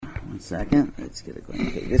Second, let's get it going.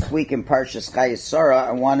 Okay. This week in Parshas Chayei Sara,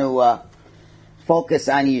 I want to focus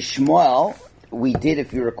on Yishmael. We did,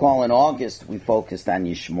 if you recall, in August, we focused on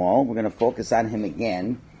Yishmael. We're going to focus on him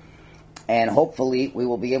again, and hopefully we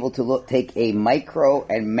will be able to take a micro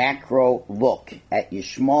and macro look at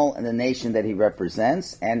Yishmael and the nation that he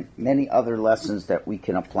represents, and many other lessons that we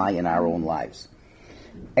can apply in our own lives.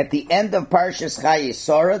 At the end of Parshas Chayei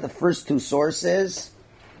Sara, the first two sources,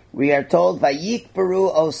 we are told,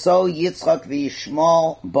 Vayikberu oso Yitzchak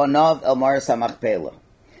v'Yishmael bonav el Maras HaMachpelah.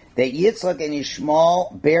 That Yitzchak and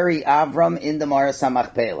Yishmael bury Avram in the Maras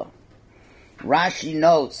HaMachpelah. Rashi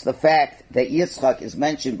notes the fact that Yitzchak is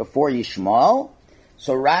mentioned before Yishmael.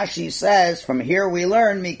 So Rashi says, from here we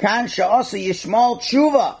learn, Mikan she'asa Yishmael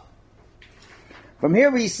tshuva. From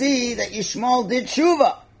here we see that Yishmael did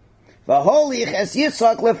tshuva. V'holich es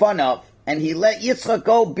Yitzchak lefanav. And he let Yitzchak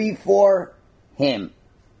go before him.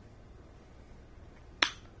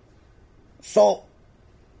 So,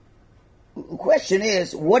 the question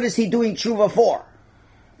is, what is he doing tshuva for?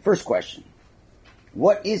 First question.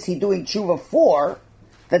 What is he doing tshuva for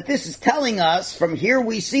that this is telling us from here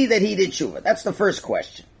we see that he did tshuva? That's the first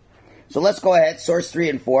question. So let's go ahead, source 3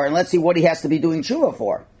 and 4, and let's see what he has to be doing tshuva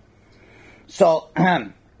for. So,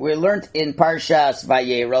 we learned in Parshas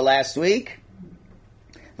Vayera last week,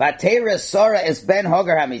 Vatera Sara es ben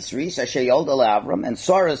Hagar HaMitzri, asher yolda leAvram, and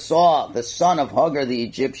Sara saw the son of Hagar the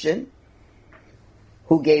Egyptian,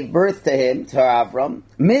 who gave birth to him, to Avram,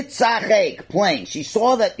 mitzachek, playing. She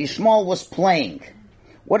saw that Yishmael was playing.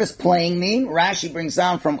 What does playing mean? Rashi brings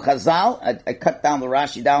down from Chazal. I cut down the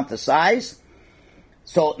Rashi down to size.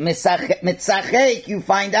 So, mitzachek, you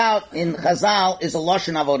find out in Chazal, is a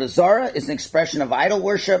lashon avodah zarah, is an expression of idol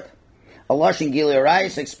worship. A lashon gilui arayos,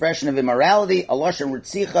 is an expression of immorality. A lashon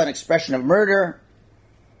ritzicha, an expression of murder.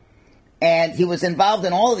 And he was involved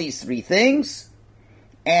in all of these three things.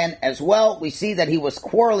 And as well, we see that he was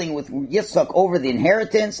quarreling with Yitzchak over the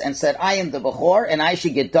inheritance and said, I am the Bechor and I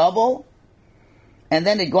should get double. And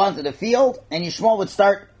then they'd go onto the field and Yishmael would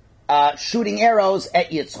start shooting arrows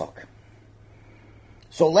at Yitzchak.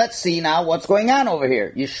 So let's see now what's going on over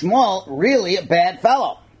here. Yishmael, really a bad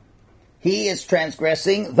fellow. He is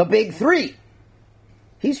transgressing the big three.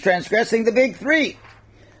 He's transgressing the big three.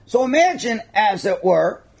 So imagine, as it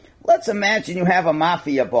were, let's imagine you have a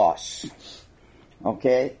mafia boss.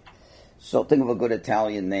 Okay, so think of a good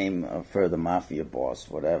Italian name for the mafia boss,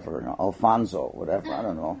 whatever, Alfonso, whatever, I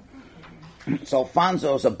don't know. So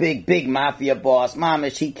Alfonso's a big mafia boss.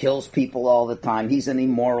 Mamish, he kills people all the time. He's an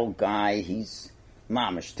immoral guy. He's,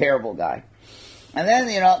 mamish, terrible guy. And then,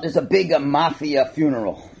 there's a big mafia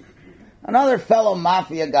funeral. Another fellow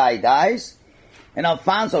mafia guy dies, and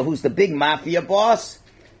Alfonso, who's the big mafia boss,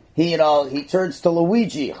 he turns to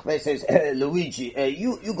Luigi. He says, hey, Luigi,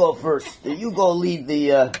 you go first. You go lead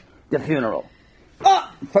the funeral.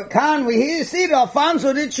 For Khan, we see that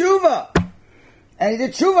Alfonso did tshuva. And he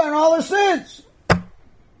did tshuva on all his sins.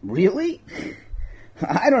 Really?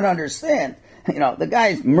 I don't understand. The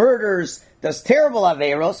guy murders, does terrible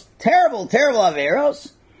averos, terrible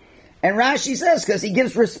averos. And Rashi says, because he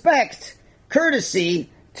gives respect, courtesy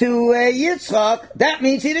to Yitzchak, that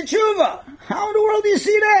means he did tshuva. How in the world do you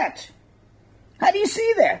see that? How do you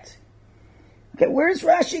see that? Okay, where's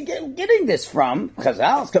Rashi getting this from?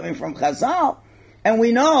 Chazal is coming from Chazal. And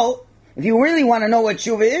we know, if you really want to know what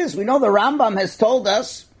tshuva is, we know the Rambam has told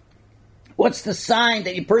us what's the sign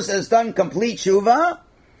that a person has done complete tshuva.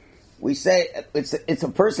 We say it's a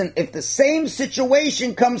person, if the same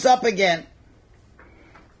situation comes up again,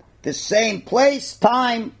 the same place,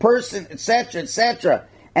 time, person, etc.,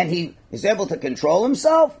 and he is able to control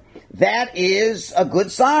himself, that is a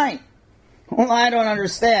good sign. Well, I don't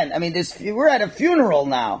understand. I mean, we're at a funeral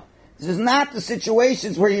now. This is not the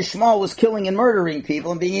situations where Yishmael was killing and murdering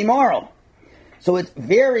people and being immoral. So it's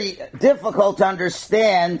very difficult to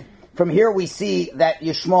understand. From here we see that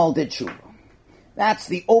Yishmael did tshuva. That's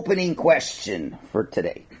the opening question for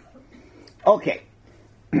today. Okay.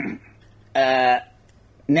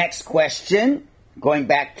 Next question, going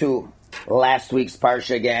back to last week's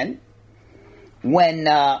Parsha again. When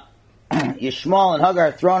Yishmael and Hagar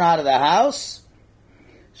are thrown out of the house,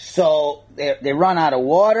 so they run out of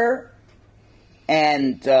water,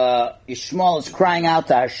 and Yishmael is crying out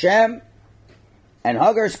to Hashem, and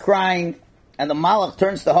Hagar's crying, and the Malach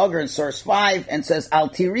turns to Hagar in source 5 and says, Al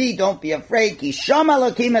tiri, don't be afraid, ki sham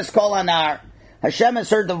Elokim es kol anar. Hashem has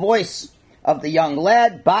heard the voice of the young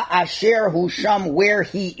lad, ba'asher hu sham, where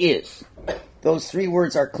he is. Those three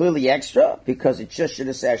words are clearly extra, because it just should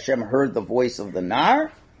have said Hashem heard the voice of the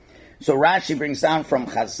Nar. So Rashi brings down from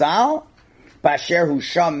Chazal Basher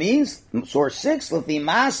Husham means, source 6, Lefi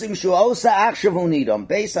Masim Shuosa Akshavu Nidam.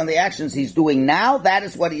 Based on the actions he's doing now, that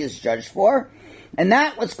is what he is judged for. And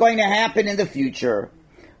not what's going to happen in the future.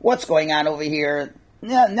 What's going on over here?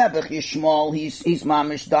 Nebuch Yishmael, he's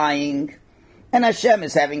mamish dying. And Hashem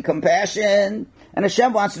is having compassion. And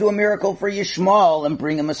Hashem wants to do a miracle for Yishmael and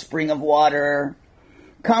bring him a spring of water.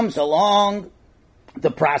 Comes along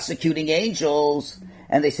the prosecuting angels,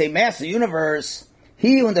 and they say, Master Universe,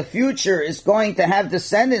 he who in the future is going to have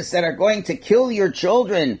descendants that are going to kill your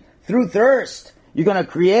children through thirst. You're going to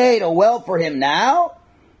create a well for him now?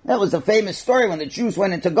 That was a famous story when the Jews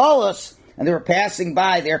went into Golus, and they were passing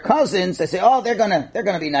by their cousins. They say, oh, they're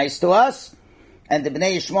gonna be nice to us. And the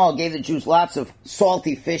Bnei Yishmael gave the Jews lots of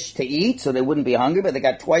salty fish to eat, so they wouldn't be hungry, but they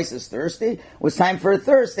got twice as thirsty. It was time for a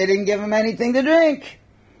thirst. They didn't give them anything to drink.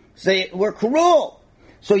 So we're cruel.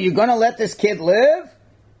 So you're going to let this kid live?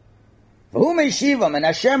 And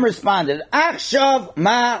Hashem responded, Achshav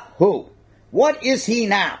mahu. What is he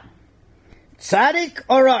now? Tzaddik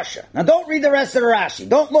or Rasha? Now don't read the rest of the Rashi.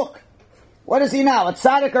 Don't look. What is he now? A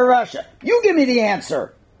tzaddik or Rasha? You give me the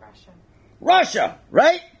answer. Rasha,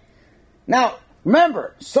 right? Now,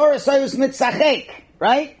 remember, Sara was mitzachek,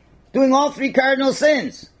 right? Doing all 3 cardinal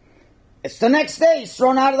sins. It's the next day, he's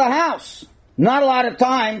thrown out of the house. Not a lot of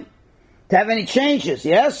time to have any changes,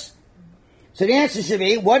 yes? So the answer should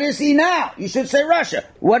be, what is he now? You should say Rasha.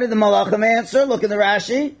 What did the Malachim answer? Look in the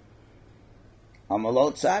Rashi.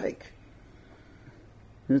 Amalot tzaddik.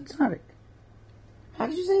 He's a tzaddik. How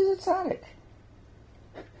did you say he's a tzaddik?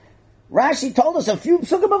 Rashi told us a few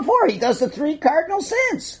psukim before, he does the 3 cardinal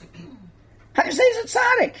sins. How do you say he's a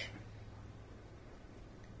tzaddik?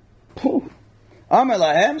 Amar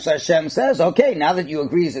lahem, so Hashem says, okay, now that you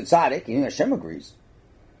agree he's a tzaddik, Hashem agrees.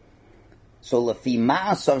 So lefi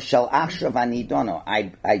ma'asav shel achshav anidono,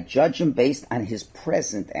 I judge him based on his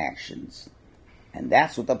present actions. And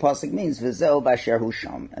that's what the pasuk means, v'zeo basher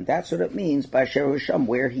husham. And that's what it means, basher husham,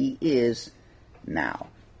 where he is now.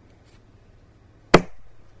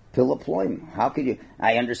 Pilaploim, how could you,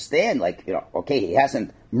 I understand, okay, he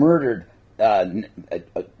hasn't murdered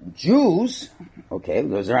Jews, okay,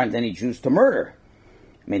 because there aren't any Jews to murder.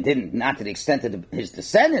 I mean, not to the extent that his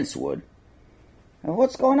descendants would. Now,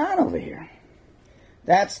 what's going on over here?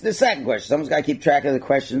 That's the second question. Someone's got to keep track of the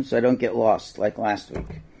questions so I don't get lost like last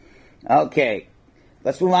week. Okay,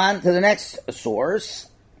 let's move on to the next source.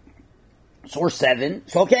 Source 7.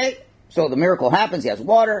 So, okay, so the miracle happens, he has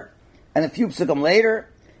water, and a few psukim later,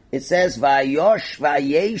 it says, Vayosh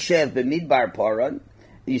vayeshev b'midbar paran.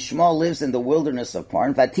 Yishmael lives in the wilderness of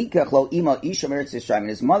Paran. Vatikach lo ima isha meretz Yisrael. And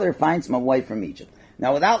his mother finds him a wife from Egypt.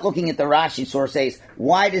 Now, without looking at the Rashi source, says,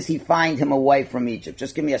 why does he find him a wife from Egypt?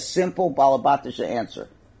 Just give me a simple Balabatisha answer.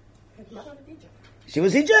 She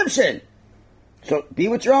was Egyptian. So, be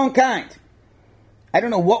with your own kind. I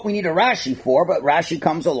don't know what we need a Rashi for, but Rashi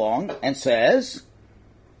comes along and says,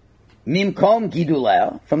 Mimkom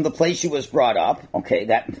Giduleh, from the place she was brought up. Okay,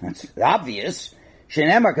 that's obvious.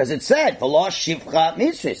 Shenemar, because it said, V'lo shivcha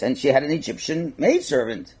mitzvahs, and she had an Egyptian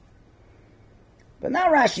maidservant. But now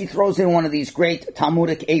Rashi throws in one of these great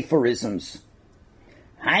Talmudic aphorisms.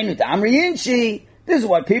 Hainu d'amri inchi, this is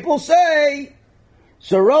what people say.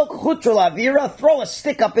 Sorok chutra lavira, throw a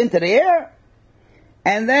stick up into the air,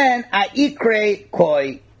 and then aikre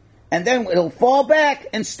koi, and then it'll fall back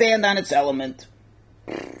and stand on its element.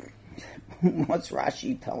 What's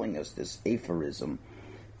Rashi telling us, this aphorism?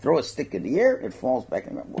 Throw a stick in the air, it falls back.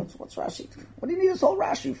 What's Rashi? What do you need this whole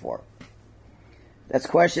Rashi for? That's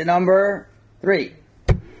question number 3.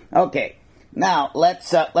 Okay, now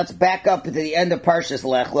let's back up to the end of Parshas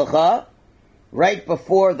Lech Lecha, right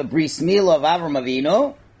before the Bris Milah of Avram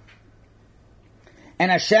Avinu. And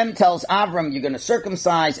Hashem tells Avram, you're going to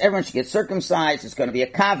circumcise, everyone should get circumcised, it's going to be a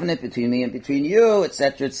covenant between me and between you,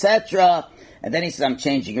 etc., etc. And then he says, I'm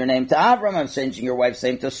changing your name to Avram, I'm changing your wife's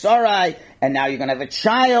name to Sarai, and now you're going to have a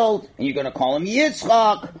child, and you're going to call him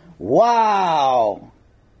Yitzchak. Wow!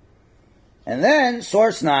 And then,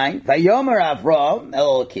 source 9, Vayomer Avram,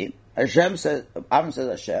 Elokim, Hashem says, Avram says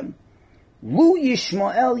Hashem, Lu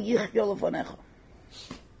Yishmael yichya lefanecha.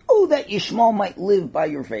 Oh, that Yishmael might live by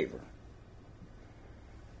your favor.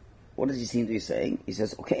 What does he seem to be saying? He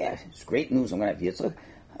says, okay, it's great news, I'm going to have Yitzchak.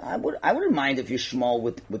 I wouldn't mind if Yishmael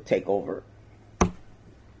would take over.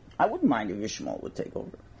 I wouldn't mind if Yishmael would take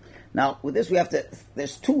over. Now, with this,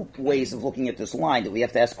 there's 2 ways of looking at this line that we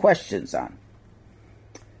have to ask questions on.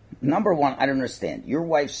 Number 1, I don't understand. Your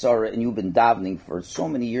wife, Sara, and you've been davening for so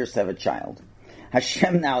many years to have a child.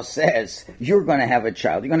 Hashem now says, you're going to have a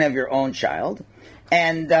child. You're going to have your own child.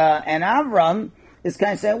 And Avram is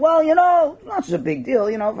kind of saying, well, not such a big deal.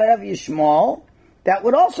 If I have Yishmael, that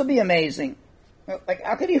would also be amazing. Like,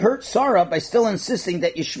 how could he hurt Sara by still insisting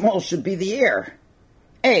that Yishmael should be the heir?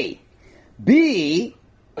 A. B.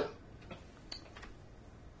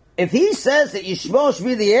 If he says that Yishmael should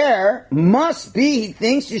be the heir, must be he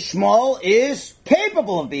thinks Yishmael is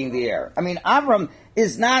capable of being the heir. I mean, Avram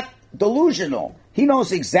is not delusional. He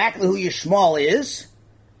knows exactly who Yishmael is,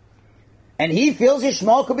 and he feels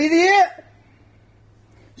Yishmael could be the heir.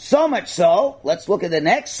 So much so, let's look at the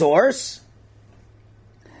next source.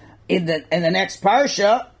 In the next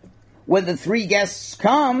parsha, when the three guests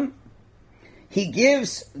come, he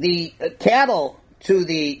gives the cattle to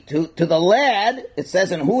the lad. It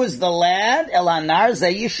says, and who is the lad? Elanar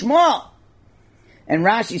ze Yishmael. And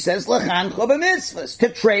Rashi says, Lechancho b'mitzvahs, to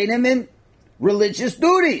train him in religious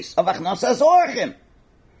duties of achnasas orchim.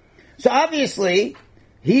 So obviously,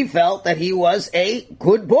 he felt that he was a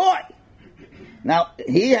good boy. Now,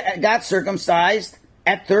 he got circumcised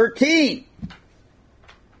at 13.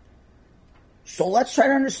 So let's try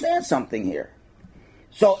to understand something here.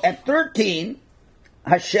 So at 13,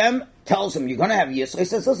 Hashem tells him, you're going to have Yisrael. He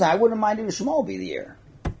says, listen, I wouldn't mind if Yishmael be the heir.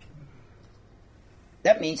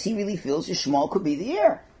 That means he really feels Yishmael could be the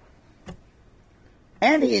heir.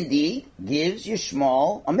 And he indeed gives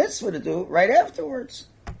Yishmael a mitzvah to do right afterwards.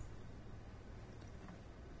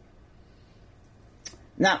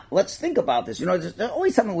 Now, let's think about this. You know, there's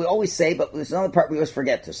always something we always say, but there's another part we always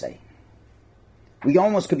forget to say. We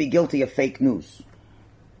almost could be guilty of fake news,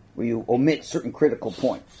 where you omit certain critical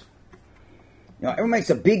points. You know, everyone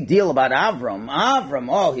makes a big deal about Avram. Avram,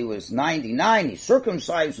 oh, he was 99, he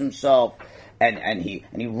circumcised himself, and he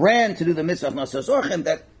ran to do the mitzvah of Nosas Orchim.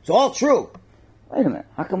 That's all true. Wait a minute,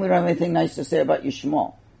 how come we don't have anything nice to say about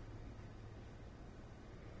Yishmael?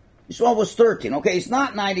 Yishmael was 13, okay, he's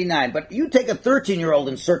not 99, but you take a 13-year-old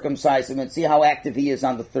and circumcise him and see how active he is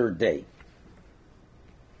on the third day.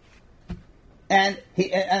 And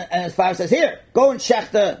his father says, here, go and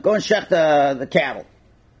shech the cattle.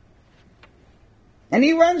 And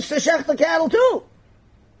he runs to shech the cattle too.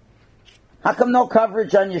 How come no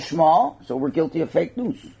coverage on Yishmael? So we're guilty of fake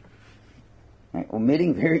news. Right?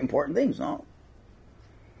 Omitting very important things, no?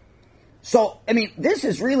 So, I mean, this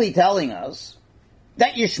is really telling us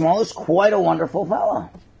that Yishmael is quite a wonderful fellow.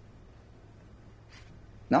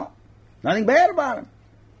 No, nothing bad about him.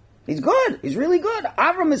 He's good. He's really good.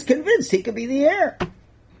 Avram is convinced he could be the heir.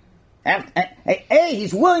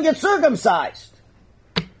 He's willing to get circumcised.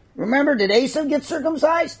 Remember, did Esav get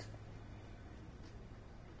circumcised?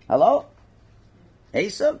 Hello?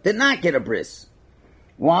 Esav did not get a bris.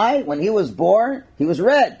 Why? When he was born, he was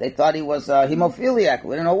red. They thought he was hemophiliac.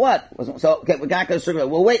 We don't know what. So, okay, we're not going to circumcise.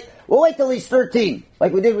 We'll wait till he's 13,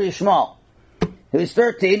 like we did with Yishmael. He was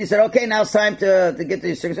 13. He said, okay, now it's time to get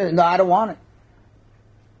the circumcision. No, I don't want it.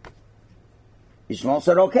 Yishmael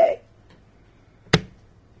said, okay.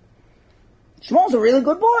 Shmuel's a really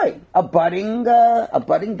good boy. A budding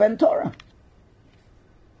Ben Torah.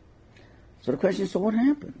 So the question is, so what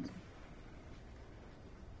happened?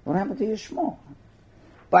 What happened to Yishmael?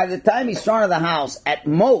 By the time he's thrown out of the house, at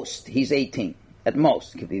most, he's 18. At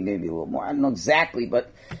most. It could be maybe a little more. I don't know exactly,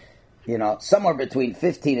 but, you know, somewhere between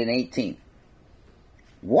 15 and 18.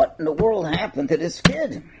 What in the world happened to this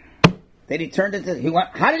kid? That he turned into...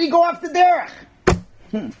 How did he go off the derech?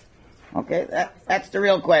 Okay, that's the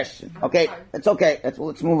real question. Okay, it's okay.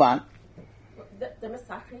 Let's move on. The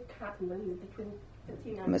Masachek happened between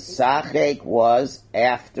 15 and 18. Masachek was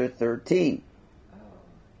after 13.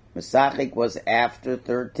 Masachek was after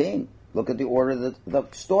 13. Look at the order of the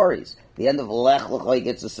stories. The end of Lech Lecha, he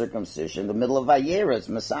gets a circumcision. The middle of Vayera is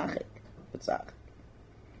Masachek.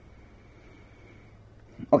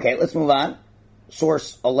 Okay, let's move on.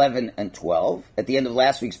 Source 11 and 12. At the end of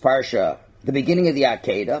last week's Parsha, the beginning of the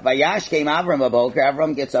Akedah, Vayash came Avram Aboker.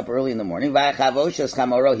 Avram gets up early in the morning. Vayachavosh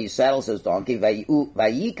chamoro. He saddles his donkey. Vayikach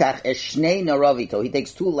eshnei naravito. He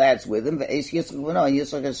takes two lads with him. V'es Yisrael and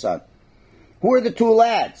Yisrael his son. Who are the two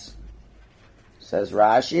lads? Says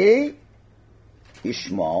Rashi,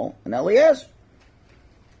 Yishmael and Eliezer.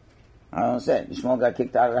 I don't understand. Yishmael got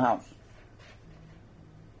kicked out of the house.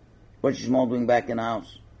 What's Yishmael doing back in the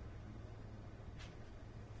house?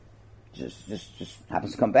 Just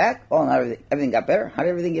happens to come back. Oh, now everything got better. How did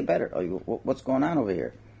everything get better? Oh, what's going on over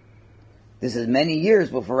here? This is many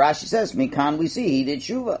years before Rashi says, Mikan we see he did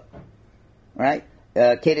Shuvah. Right?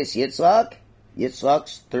 Kedes Yitzchak.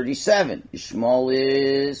 Yitzchak's 37. Yishmael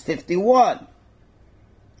is 51.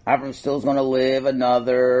 Avram still is going to live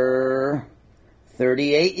another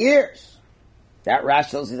 38 years. That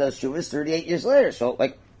Rashi tells he does Shuvah 38 years later. So,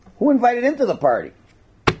 who invited him to the party?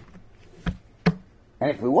 And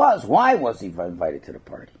if he was, why was he invited to the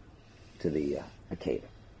party? To the Akedah.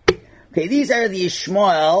 Okay, these are the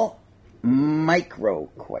Yishmael micro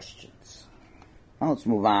questions. Now let's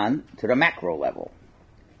move on to the macro level.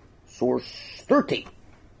 Source 30.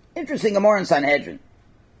 Interesting Gemara in Sanhedrin.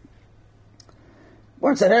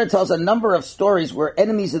 Gemara in Sanhedrin tells a number of stories where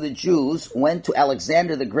enemies of the Jews went to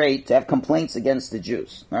Alexander the Great to have complaints against the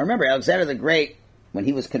Jews. Now remember, Alexander the Great, when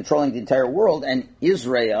he was controlling the entire world, and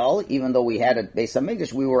Israel, even though we had a Beis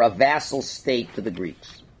HaMikdash, we were a vassal state to the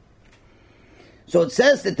Greeks. So it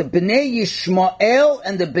says that the Bnei Yishmael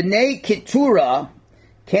and the Bnei Keturah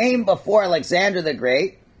came before Alexander the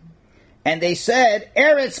Great, and they said,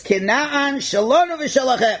 Eretz Canaan Shalonu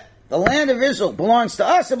v'Shalachem. The land of Israel belongs to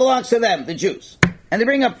us, it belongs to them, the Jews. And they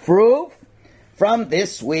bring up proof from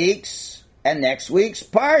this week's and next week's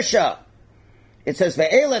Parsha. It says,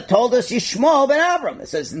 Ve'ela told us Yishmael ben Avram. It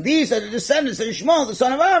says, and these are the descendants of Yishmael, the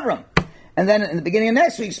son of Avram. And then in the beginning of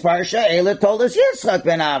next week's Parsha, Eila told us Yitzchak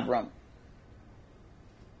ben Avram.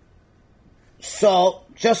 So,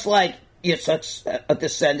 just like Yitzchak's a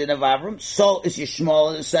descendant of Avram, so is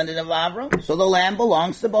Yishmael a descendant of Avram. So the land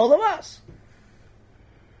belongs to both of us.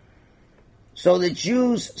 So the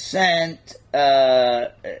Jews sent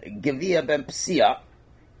Gevia ben Psisa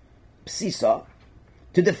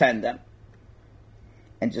to defend them.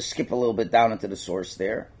 And just skip a little bit down into the source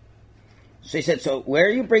there. So he said, so where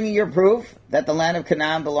are you bringing your proof that the land of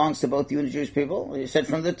Canaan belongs to both you and the Jewish people? He said,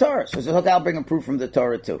 from the Torah. So he said, okay, I'll bring a proof from the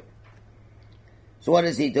Torah too. So what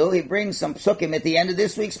does he do? He brings some psukim at the end of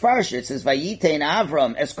this week's parsha. It says, Vayitein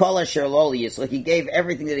Avram es kol asher lo Yitzchak. He gave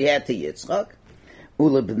everything that he had to Yitzchak.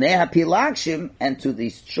 Ulebnei hapilakshim, and to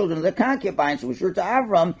these children of the concubines, which were to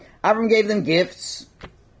Avram, Avram gave them gifts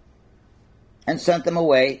and sent them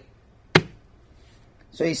away.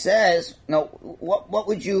 So he says, no, what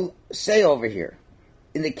would you say over here?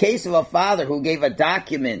 In the case of a father who gave a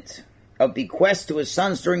document of bequest to his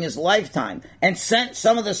sons during his lifetime and sent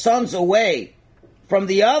some of the sons away from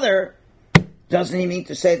the other, doesn't he mean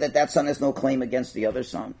to say that that son has no claim against the other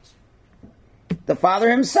sons? The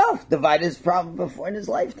father himself divided his problem before in his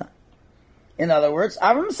lifetime. In other words,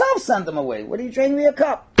 Avram himself sent them away. What are you draining me a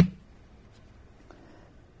cup?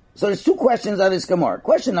 So there's two questions of this Gemara.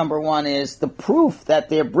 Question number one is, the proof that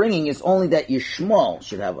they're bringing is only that Yishmael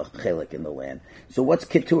should have a chelik in the land. So what's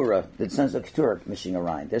Keturah, the sons of Keturah, mishing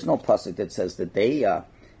around? There's no pasuk that says that they,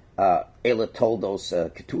 Ela told those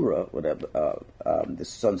Keturah, whatever, the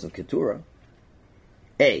sons of Keturah.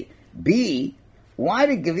 A. B. Why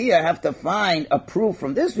did Gevia have to find a proof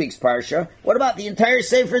from this week's Parsha? What about the entire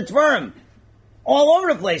Sefer Dvarim? All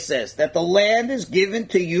over the place says that the land is given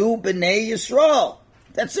to you, Bnei Yisrael.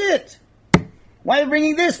 That's it. Why are you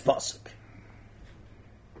bringing this pasuk?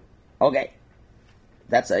 Okay,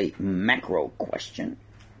 that's a macro question.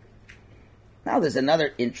 Now there's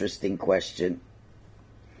another interesting question.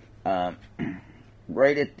 Right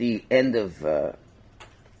at the end of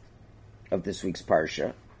this week's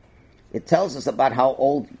parsha, it tells us about how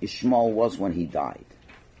old Yishmael was when he died.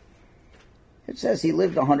 It says he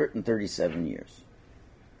lived 137 years.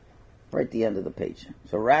 Right at the end of the page.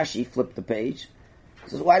 So Rashi flipped the page. He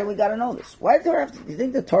says, why do we got to know this? Why do Torah have to, do you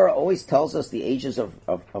think the Torah always tells us the ages of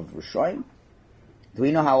Rishonim? Do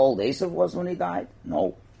we know how old Esav was when he died?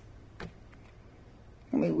 No.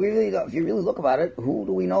 I mean, if you really look about it, who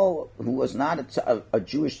do we know who was not a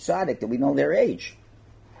Jewish tzaddik that we know their age?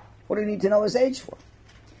 What do we need to know his age for?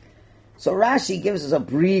 So Rashi gives us a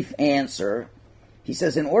brief answer. He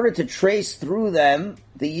says, in order to trace through them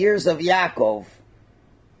the years of Yaakov,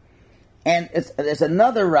 and there's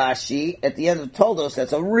another Rashi at the end of Toldos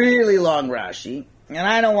that's a really long Rashi, and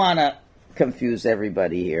I don't want to confuse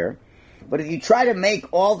everybody here, but if you try to make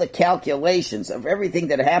all the calculations of everything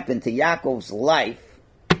that happened to Yaakov's life,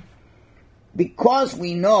 because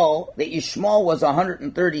we know that Yishmael was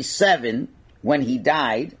 137 when he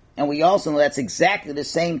died, and we also know that's exactly the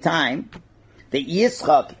same time that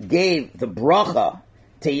Yitzchak gave the bracha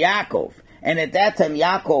to Yaakov, and at that time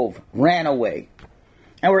Yaakov ran away.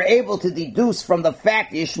 And we're able to deduce from the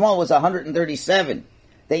fact that Yishmael was 137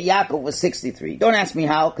 that Yaakov was 63. Don't ask me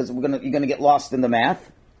how, because you're going to get lost in the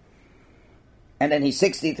math. And then he's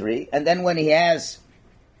 63. And then when he has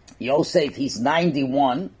Yosef, he's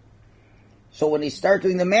 91. So when you start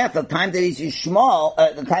doing the math, the time that he's Yishmael,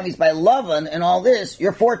 the time he's by Lavan and all this,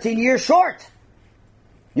 you're 14 years short.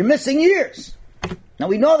 You're missing years. Now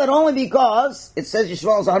we know that only because it says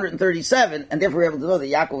Yishmael was 137, and therefore we're able to know that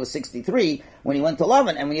Yaakov was 63 when he went to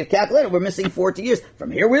Lavan. And when you calculate it, we're missing 14 years. From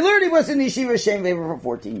here we learned he was in Yeshiva Shem Vever for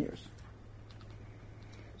 14 years.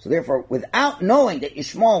 So therefore, without knowing that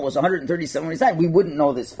Yishmael was 137 when he died, we wouldn't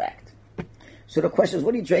know this fact. So the question is,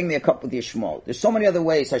 what are you drinking me a cup with Yishmael? There's so many other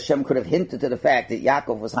ways Hashem could have hinted to the fact that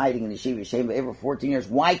Yaakov was hiding in the Yeshiva Shem for over 14 years.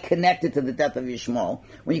 Why connect it to the death of Yishmael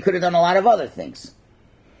when you could have done a lot of other things?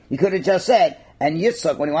 You could have just said, and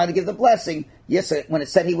Yitzchak, when he wanted to give the blessing, Yitzchak, when it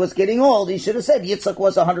said he was getting old, he should have said Yitzchak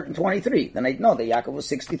was 123. Then I'd know that Yaakov was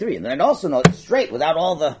 63. And then I'd also know it straight, without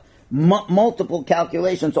all the multiple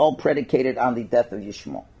calculations, all predicated on the death of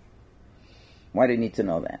Yishmael. Why do you need to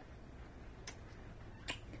know that?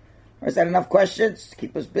 Is that enough questions to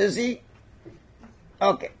keep us busy?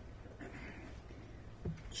 Okay.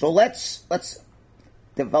 So let's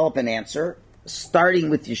develop an answer, starting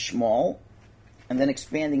with Yishmael, and then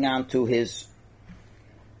expanding on to his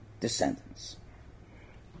descendants.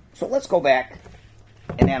 So let's go back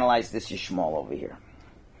and analyze this Yishmael over here.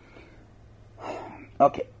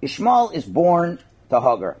 Okay, Yishmael is born to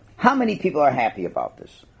Hagar. How many people are happy about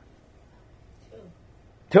this?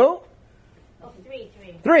 Two? Oh,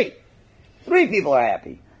 three. Three people are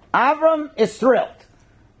happy. Avram is thrilled.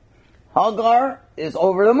 Hagar is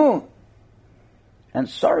over the moon. And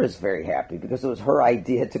Sara is very happy because it was her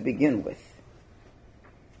idea to begin with.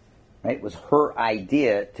 Right? It was her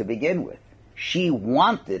idea to begin with. She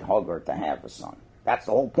wanted Hagar to have a son. That's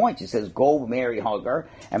the whole point. She says, go marry Hagar,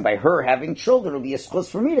 and by her having children, it'll be a schus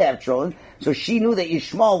for me to have children. So she knew that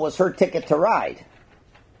Yishmael was her ticket to ride.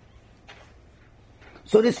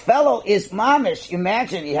 So this fellow is mamish.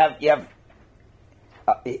 Imagine you have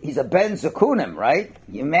he's a Ben Zakunim, right?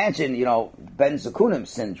 You imagine, Ben Zakunim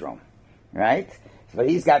syndrome, right? But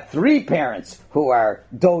he's got three parents who are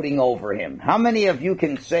doting over him. How many of you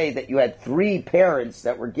can say that you had three parents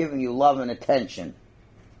that were giving you love and attention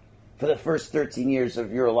for the first 13 years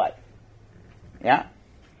of your life? Yeah?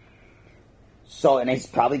 So, and he's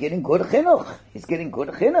probably getting good chinuch. He's getting good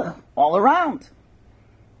chinuch all around.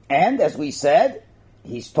 And, as we said,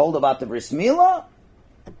 he's told about the bris milah.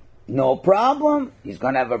 No problem. He's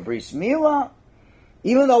going to have a bris milah.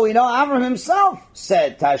 Even though we know Avram himself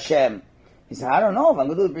said to Hashem, he said, I don't know if I'm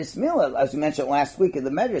going to do the bris milah. As we mentioned last week in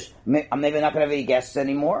the Medrash, I'm maybe not going to have any guests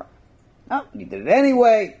anymore. No, he did it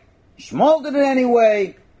anyway. Yishmael did it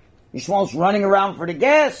anyway. Yishmael's running around for the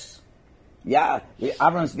guests. Yeah,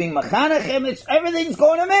 Avram's being machanechem. Everything's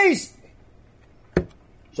going amazing.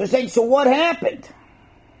 So he's saying, so what happened?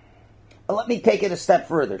 Well, let me take it a step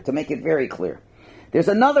further to make it very clear. There's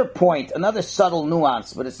another point, another subtle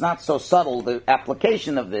nuance, but it's not so subtle, the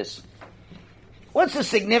application of this. What's the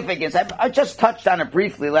significance? I just touched on it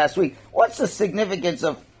briefly last week. What's the significance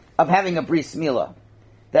of having a bris milah?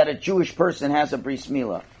 That a Jewish person has a bris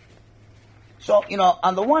milah? So,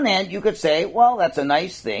 on the one hand, you could say, well, that's a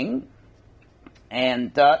nice thing,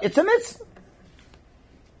 and it's a mitzvah.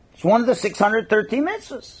 It's one of the 613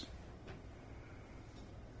 mitzvahs.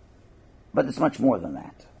 But it's much more than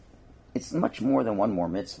that. It's much more than one more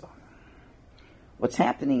mitzvah. What's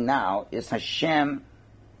happening now is Hashem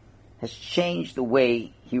has changed the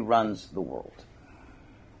way he runs the world.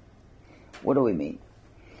 What do we mean?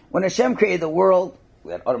 When Hashem created the world,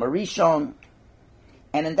 we had Adam Rishon,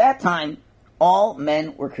 and in that time, all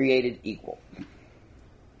men were created equal.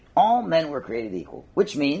 All men were created equal,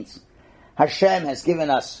 which means Hashem has given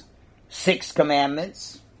us 6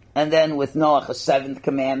 commandments, and then with Noach a 7th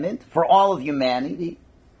commandment for all of humanity.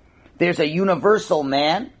 There's a universal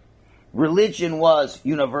man. Religion was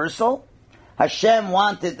universal. Hashem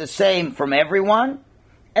wanted the same from everyone.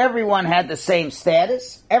 Everyone had the same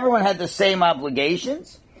status. Everyone had the same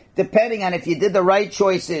obligations. Depending on if you did the right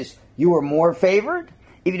choices, you were more favored.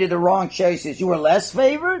 If you did the wrong choices, you were less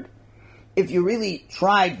favored. If you really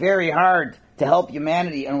tried very hard to help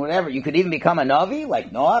humanity and whatever, you could even become a Navi,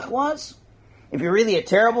 like Noach was. If you're really a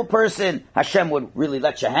terrible person, Hashem would really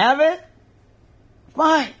let you have it.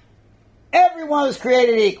 Fine. Everyone was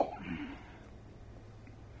created equal.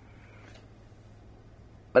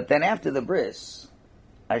 But then after the bris,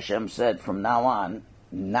 Hashem said, from now on,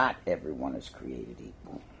 not everyone is created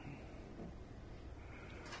equal.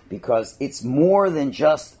 Because it's more than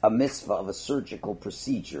just a mitzvah of a surgical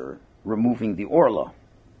procedure, removing the orla.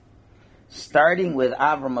 Starting with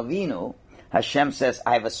Avram Avinu, Hashem says,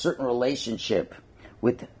 I have a certain relationship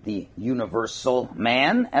with the universal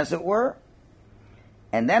man, as it were.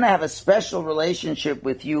 And then I have a special relationship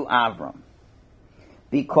with you, Avram.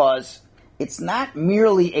 Because it's not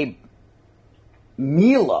merely a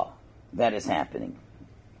milah that is happening.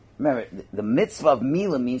 Remember, the mitzvah of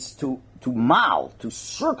milah means to mal, to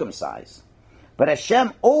circumcise. But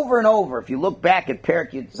Hashem, over and over, if you look back at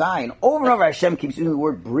Perek Yud Zayin, over and over Hashem keeps using the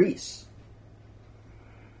word bris.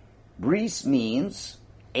 Bris means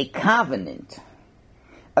a covenant.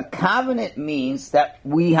 A covenant means that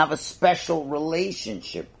we have a special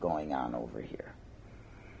relationship going on over here.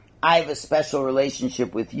 I have a special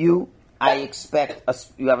relationship with you. I expect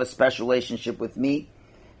you have a special relationship with me.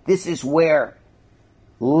 This is where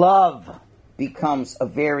love becomes a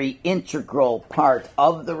very integral part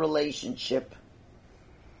of the relationship.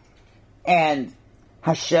 And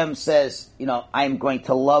Hashem says, I'm going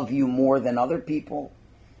to love you more than other people.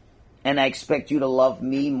 And I expect you to love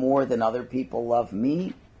me more than other people love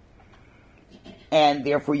me. And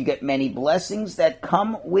therefore you get many blessings that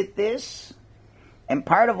come with this. And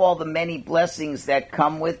part of all the many blessings that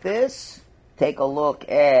come with this, take a look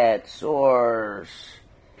at source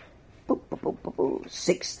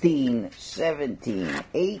 16, 17,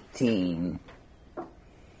 18.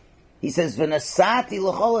 He says, "V'nasati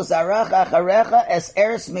l'chol zarecha acharecha es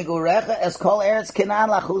eretz migurecha es kol eretz Canaan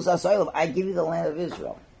lachuz hasoilov." I give you the land of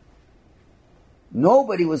Israel.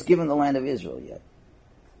 Nobody was given the land of Israel yet.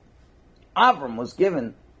 Avram was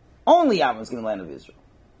given, only Avram was given the land of Israel.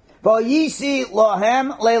 V'yisi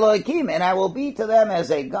lohem le'elokim, and I will be to them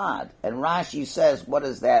as a God. And Rashi says, what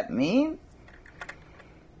does that mean?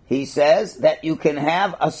 He says that you can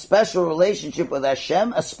have a special relationship with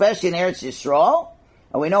Hashem, especially in Eretz Yisrael.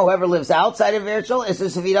 And we know whoever lives outside of Eretz Yisrael is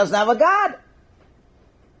as if he doesn't have a God.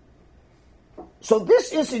 So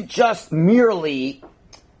this isn't just merely,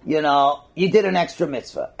 you did an extra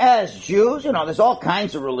mitzvah. As Jews, there's all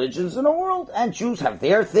kinds of religions in the world, and Jews have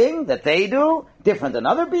their thing that they do, different than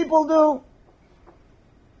other people do.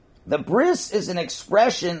 The bris is an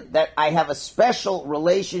expression that I have a special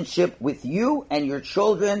relationship with you and your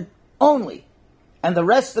children only. And the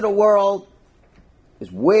rest of the world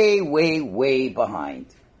is way, way, way behind.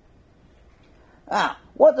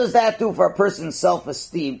 What does that do for a person's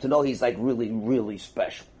self-esteem to know he's like really, really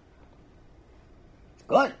special? It's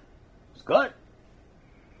good. It's good.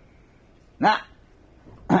 Now,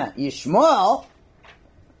 Yishmael,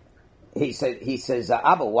 he says,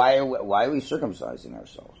 Abba, why are we circumcising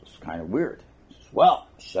ourselves? It's kind of weird. He says, well,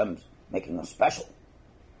 Hashem's making a special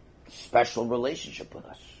relationship with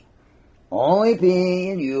us. Only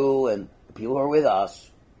me and you and the people who are with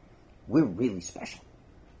us, we're really special.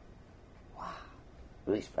 Wow.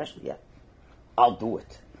 Really special? Yeah. I'll do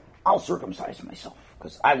it. I'll circumcise myself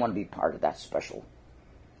because I want to be part of that special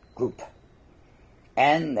group.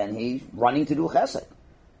 And then he's running to do chesed.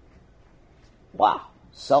 Wow.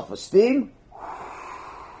 Self-esteem?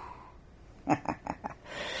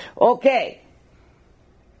 Okay.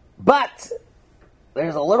 But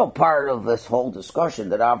there's a little part of this whole discussion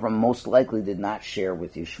that Avram most likely did not share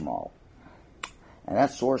with Yishmael. And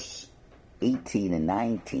that's source 18 and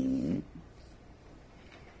 19.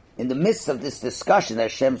 In the midst of this discussion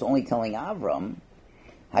that Hashem's only telling Avram,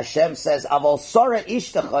 Hashem says, Aval Sara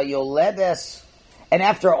ishtacha yoledes. And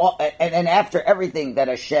after everything that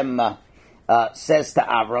Hashem says to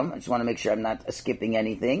Avram, I just want to make sure I'm not skipping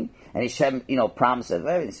anything. And Hashem, promises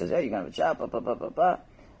everything. He says, you're going to have a child, blah, blah, blah, blah, blah.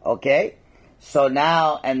 Okay? So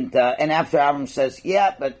now, and after Avram says,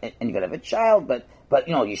 yeah, and you're going to have a child, but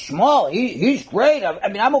Yishmael, he's great.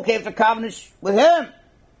 I'm okay with the covenant with him.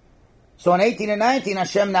 So in 18 and 19,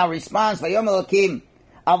 Hashem now responds, Vayom Elokim,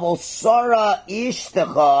 Avol Sara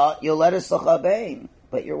ishtacha yoledes lecha bein.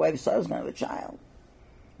 But your wife Sarah's going to have a child.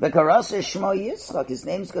 V'karasa Shmo Yitzchak. His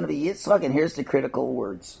name's going to be Yitzchak, and here's the critical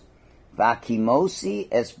words. V'akimosi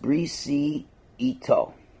es brisi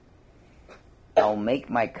ito. I'll make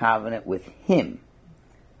my covenant with him.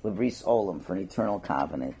 Lebris olam, for an eternal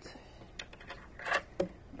covenant.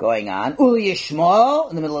 Going on. Uli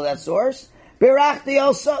Yishmael, in the middle of that source. Birachti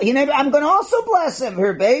also. I'm going to also bless him.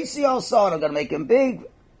 Hirbesi also, and I'm going to make him big.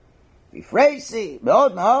 Bifreisi. No.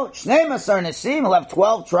 Shnei Masar Nesim. He'll have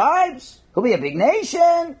 12 tribes. He'll be a big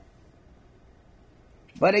nation.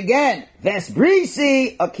 But again,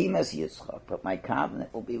 Vesbrisi Akimas Yitzchak. But my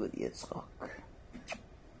covenant will be with Yitzchak.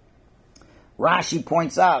 Rashi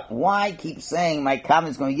points out, why keep saying my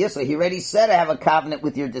covenant's going to Yitzchak? He already said I have a covenant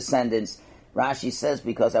with your descendants. Rashi says,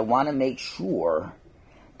 because I want to make sure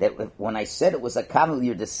that when I said it was a covenant with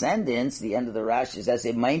your descendants, the end of the Rashi says,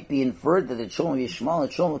 it might be inferred that the children of Yishmael and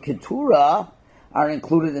the children of Keturah are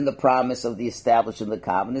included in the promise of the establishment of the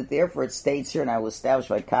covenant. Therefore, it states here, and I will establish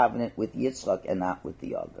my covenant with Yitzchak and not with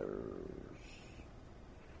the others.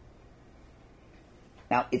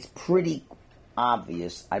 Now, it's pretty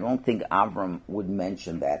obvious. I don't think Avram would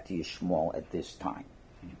mention that to Yishmael at this time.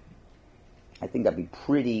 I think that'd be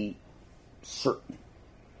pretty certain.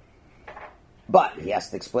 But he has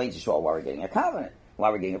to explain to Yishmael why we're getting a covenant, why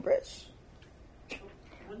we're getting a bris.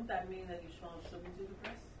 Wouldn't that mean that Yishmael shouldn't do the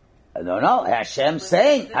bris? No. Hashem's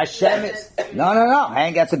saying, Hashem is... No.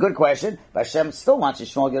 Hank, that's a good question. But Hashem still wants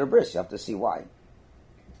Yishmael to get a bris. You have to see why.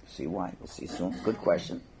 We'll see soon. Good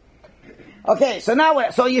question. Okay, so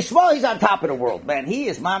Yishmael, he's on top of the world, man. He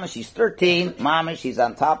is mamish. He's 13, mamish. He's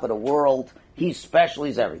on top of the world. He's special.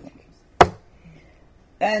 He's everything.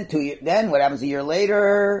 And then what happens a year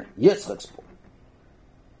later? Yitzchak's born.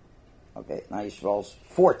 Okay, now Yishmael's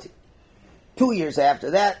 14. 2 years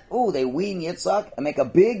after that, they wean Yitzchak and make a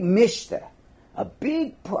big mishta, a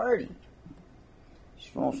big party.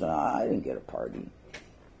 Yishmael said, I didn't get a party.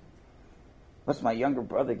 What's my younger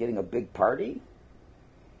brother getting a big party?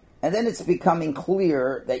 And then it's becoming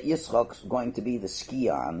clear that Yitzchak's going to be the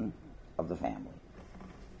skion of the family.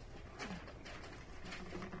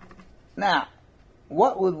 Now,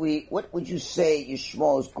 what would you say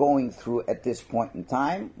Yishmael is going through at this point in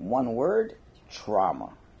time? One word,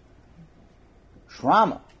 trauma.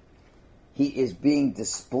 Trauma. He is being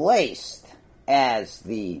displaced as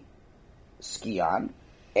the skion,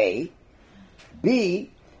 A.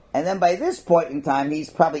 B, and then by this point in time, he's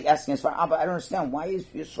probably asking his father, but I don't understand, why is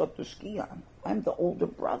Yisroel the skion? I'm the older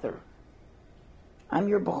brother. I'm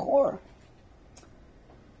your Bechor.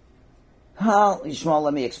 Well, Yishmael,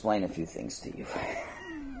 let me explain a few things to you.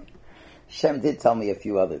 Hashem did tell me a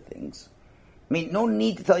few other things. I mean, no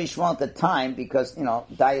need to tell Yishmael at the time because,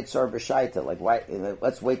 diet sar b'shaita. Like, why?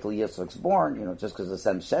 Let's wait till Yitzchak's born. Just because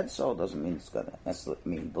Hashem said so doesn't mean it's going to necessarily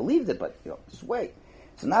mean he believed it, but, just wait.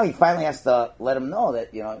 So now he finally has to let him know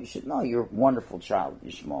that, you should know you're a wonderful child,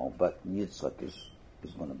 Yishmael, but Yitzchak is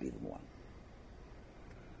going to be the one.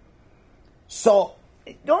 So,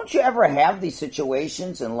 don't you ever have these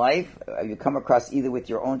situations in life, you come across either with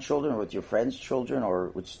your own children or with your friends' children or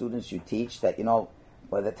with students you teach that,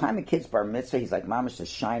 by the time a kid's bar mitzvah, he's like, Mama's the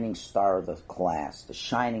shining star of the class, the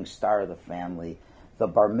shining star of the family. The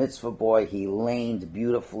bar mitzvah boy, he laned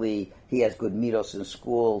beautifully, he has good mitos in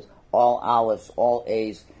schools, all olives, all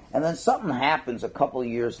A's. And then something happens a couple of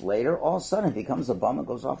years later, all of a sudden he becomes a bum and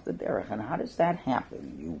goes off the derech. And how does that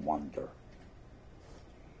happen, you wonder?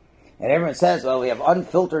 And everyone says, well, we have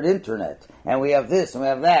unfiltered internet, and we have this, and we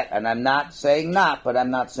have that. And I'm not saying not, but I'm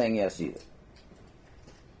not saying yes either.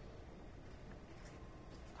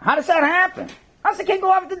 How does that happen? How does the kid go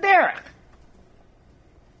off the derech?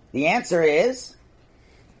 The answer is,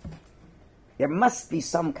 there must be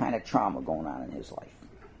some kind of trauma going on in his life.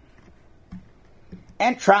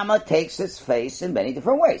 And trauma takes its face in many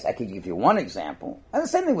different ways. I could give you one example. And the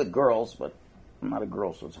same thing with girls, but I'm not a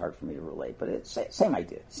girl, so it's hard for me to relate. But it's same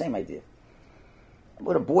idea.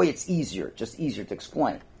 With a boy, it's just easier to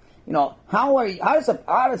explain. How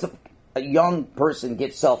does a young person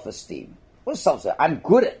get self-esteem? What's self-esteem? I'm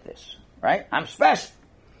good at this, right? I'm special.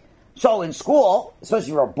 So in school, especially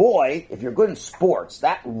if you're a boy, if you're good in sports,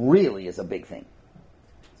 that really is a big thing.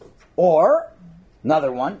 Or,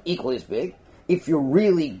 another one, equally as big, if you're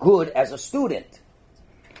really good as a student,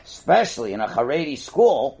 especially in a Haredi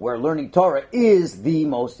school where learning Torah is the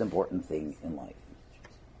most important thing in life.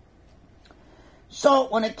 So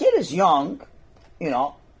when a kid is young,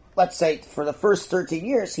 let's say for the first 13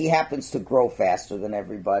 years, he happens to grow faster than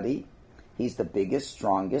everybody. He's the biggest,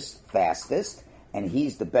 strongest, fastest, and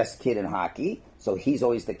he's the best kid in hockey, so he's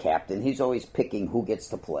always the captain. He's always picking who gets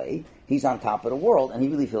to play. He's on top of the world, and he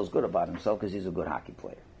really feels good about himself because he's a good hockey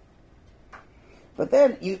player. But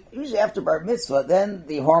then, usually after bar mitzvah, then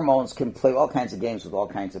the hormones can play all kinds of games with all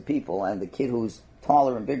kinds of people, and the kid who's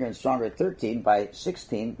taller and bigger and stronger at 13, by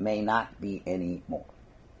 16, may not be anymore.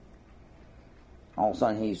 All of a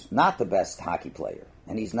sudden, he's not the best hockey player,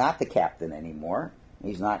 and he's not the captain anymore.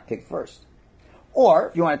 He's not picked first. Or,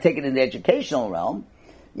 if you want to take it in the educational realm,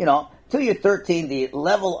 till you're 13, the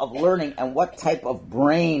level of learning and what type of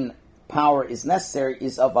brain power is necessary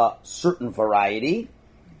is of a certain variety.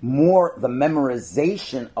 More the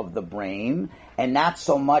memorization of the brain, and not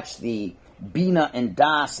so much the Bina and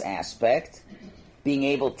Das aspect, being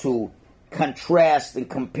able to contrast and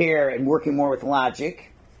compare and working more with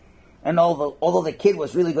logic. And although the kid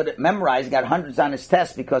was really good at memorizing, got hundreds on his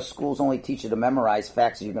test because schools only teach you to memorize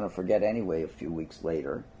facts that you're going to forget anyway a few weeks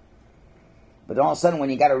later. But all of a sudden, when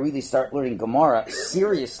you got to really start learning Gemara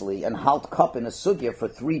seriously and halt cup in a sugya for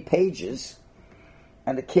 3 pages,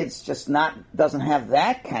 and the kid's just doesn't have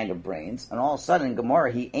that kind of brains, and all of a sudden in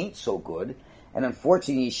Gemara he ain't so good, and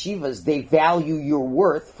unfortunately yeshivas, they value your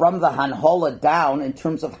worth from the Hanhola down in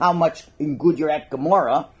terms of how much good you're at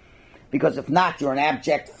Gemara, because if not, you're an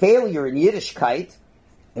abject failure in Yiddishkeit.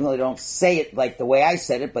 Even though they don't say it like the way I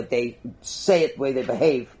said it, but they say it the way they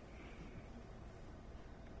behave.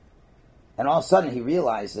 And all of a sudden he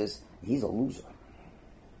realizes he's a loser.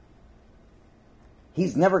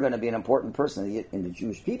 He's never going to be an important person in the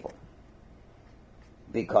Jewish people.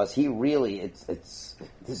 Because he really, this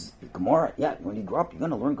is Gemara. Yeah, when you grow up, you're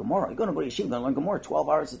going to learn Gemara. You're going to go to yeshiva, you're going to learn Gemara 12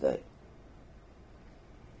 hours a day.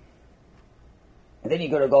 And then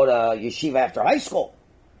you're going to go to yeshiva after high school.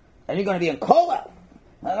 And you're going to be in kollel.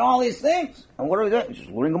 And all these things. And what are we doing? Just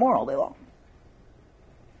learning Gemara all day long.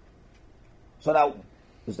 So now,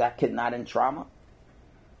 was that kid not in trauma?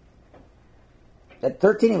 At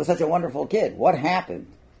 13, he was such a wonderful kid. What happened?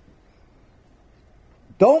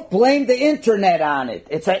 Don't blame the internet on it.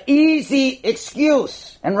 It's an easy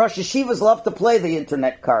excuse. And Rosh Yeshivas love to play the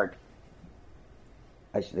internet card.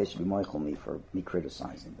 They should be moichel me for me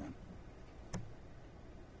criticizing them.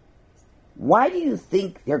 Why do you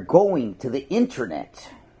think they're going to the internet?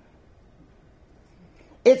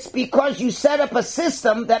 It's because you set up a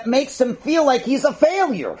system that makes him feel like he's a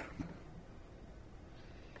failure.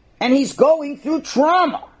 And he's going through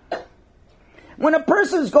trauma. When a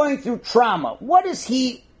person is going through trauma, what does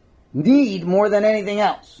he need more than anything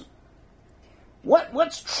else?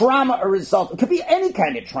 What's trauma a result? It could be any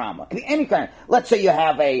kind of trauma. It could be any kind. Let's say you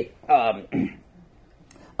have a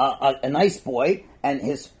nice boy and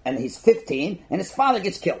he's 15 and his father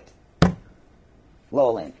gets killed.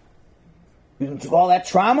 Lowland. You took all that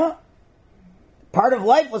trauma. Part of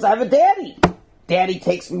life was I have a daddy. Daddy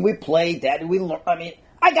takes me. We play. Daddy we learn. I mean,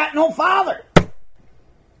 I got no father.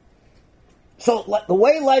 So the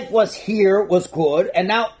way life was here was good, and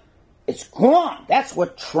now it's gone. That's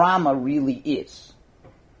what trauma really is.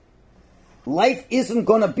 Life isn't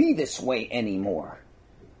going to be this way anymore.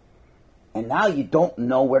 And now you don't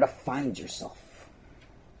know where to find yourself.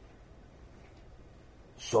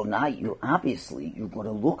 So now you're going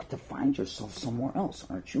to look to find yourself somewhere else,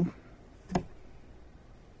 aren't you?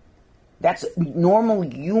 That's normal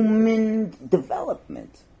human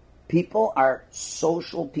development. People are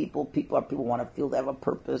social people. People want to feel they have a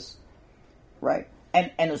purpose, right?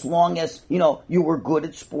 And as long as you were good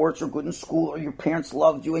at sports or good in school or your parents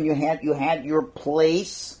loved you and you had your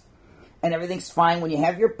place and everything's fine. When you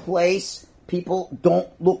have your place, people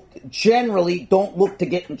generally don't look to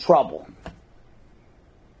get in trouble.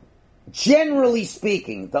 Generally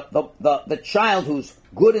speaking, the child who's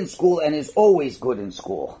good in school and is always good in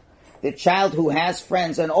school. The child who has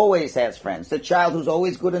friends and always has friends. The child who's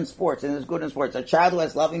always good in sports and is good in sports. The child who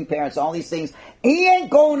has loving parents, all these things. He ain't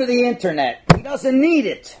going to the internet. He doesn't need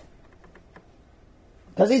it.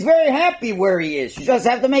 Because he's very happy where he is. You just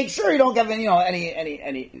have to make sure you don't have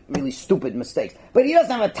any really stupid mistakes. But he doesn't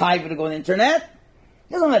have a taiva to go on the internet.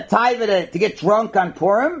 He doesn't have a taiva to get drunk on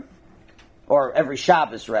Purim. Or every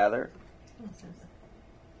Shabbos, rather.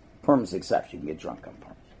 Purim's the exception. You can get drunk on Purim.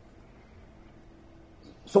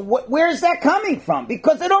 So where is that coming from?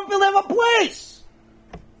 Because they don't feel they have a place.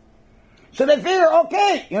 So they figure,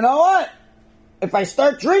 okay, you know what? If I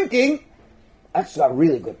start drinking, that's a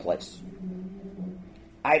really good place.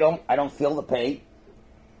 I don't feel the pain.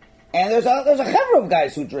 And there's a chevra of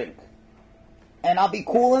guys who drink. And I'll be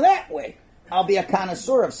cool in that way. I'll be a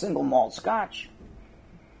connoisseur of single malt scotch.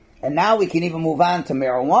 And now we can even move on to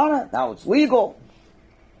marijuana. Now it's legal.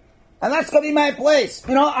 And that's going to be my place.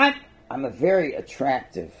 I'm a very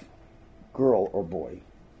attractive girl or boy.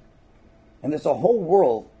 And there's a whole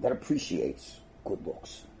world that appreciates good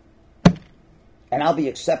looks. And I'll be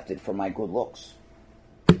accepted for my good looks.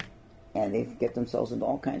 And they get themselves into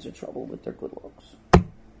all kinds of trouble with their good looks.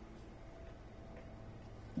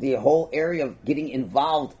 The whole area of getting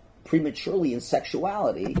involved prematurely in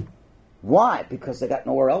sexuality. Why? Because they got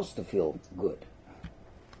nowhere else to feel good.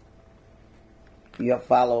 You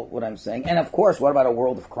follow what I'm saying? And of course, what about a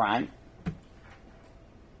world of crime?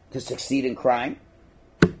 To succeed in crime?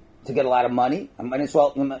 To get a lot of money? I might as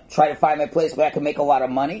well try to find my place where I can make a lot of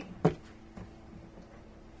money.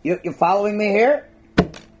 You're following me here?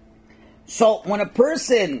 So when a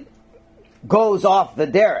person goes off the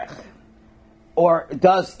derech, or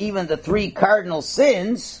does even the 3 cardinal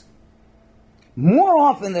sins, more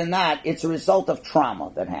often than not, it's a result of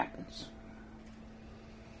trauma that happens.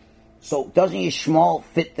 So doesn't Yishmael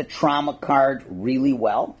fit the trauma card really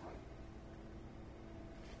well?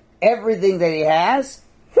 Everything that he has,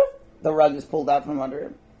 the rug is pulled out from under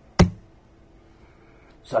him.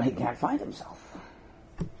 So he can't find himself.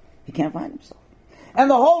 He can't find himself. And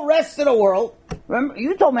the whole rest of the world, remember,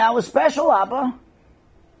 you told me I was special, Abba.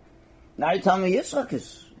 Now you're telling me Yitzchak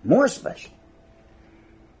is more special.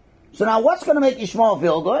 So now what's going to make Yishmael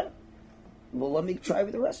feel good? Well, let me try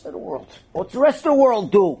with the rest of the world. What's the rest of the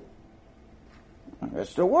world do? The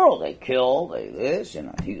rest of the world, they kill, they this,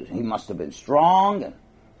 he must have been strong and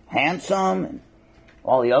handsome and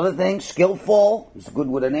all the other things, skillful. He's good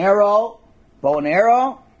with an arrow, bow and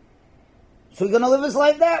arrow. So he's going to live his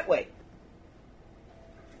life that way.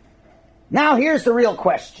 Now here's the real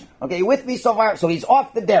question. Okay, you with me so far? So he's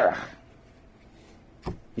off the derech.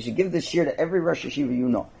 You should give this shir to every Rosh Yeshiva you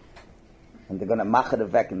know. And they're going to mach it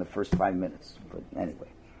vek in the first 5 minutes. But anyway.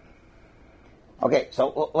 Okay, so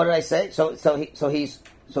what did I say? So he's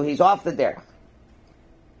off the derech.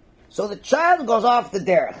 So the child goes off the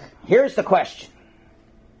derech. Here's the question.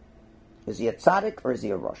 Is he a tzaddik or is he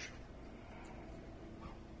a rosh?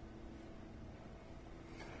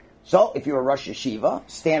 So, if you're a Rosh Yeshiva,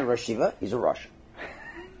 standard Rosh Yeshiva, he's a Rosh.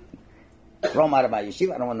 Throw him out of my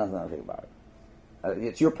yeshiva, I don't want nothing about it.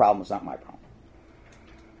 It's your problem, it's not my problem.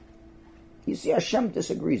 You see, Hashem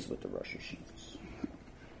disagrees with the Rosh Yeshivas.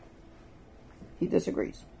 He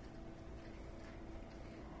disagrees.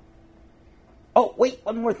 Oh, wait,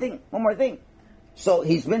 one more thing. So,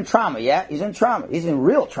 he's been trauma, yeah? He's in trauma. He's in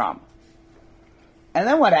real trauma. And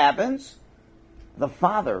then what happens? The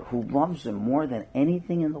father, who loves him more than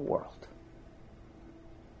anything in the world,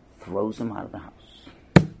 throws him out of the house.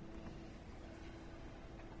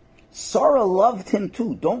 Sara loved him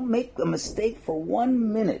too. Don't make a mistake for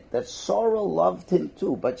 1 minute that Sara loved him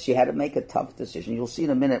too, but she had to make a tough decision. You'll see in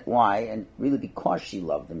a minute why, and really because she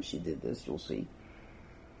loved him, she did this, you'll see.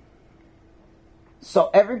 So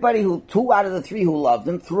everybody 2 out of the 3 who loved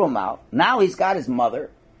him threw him out. Now he's got his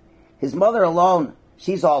mother. His mother alone,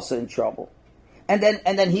 she's also in trouble. And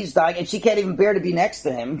then he's dying, and she can't even bear to be next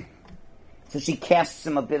to him. So she casts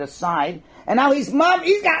him a bit aside. And now he's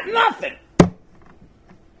got nothing.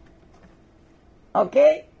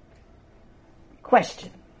 Okay? Question.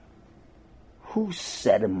 Who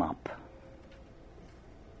set him up?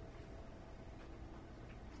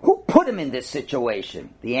 Who put him in this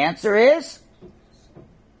situation? The answer is?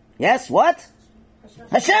 Yes, what?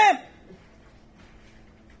 Hashem!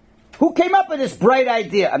 Who came up with this bright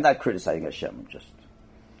idea? I'm not criticizing Hashem,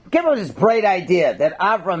 who came up with this bright idea that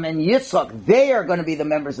Avram and Yitzchak, they are going to be the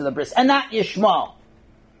members of the bris, and not Yishmael.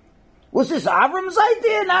 Was this Avram's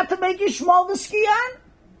idea not to make Yishmael the skion?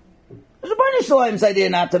 It was a Bnei Shalom's idea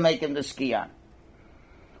not to make him the skion.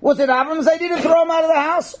 Was it Avram's idea to throw him out of the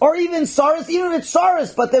house? Or even Sara's? Even if it's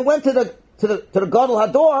Sara's, but they went to the Gadol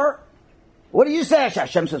Hador. What do you say?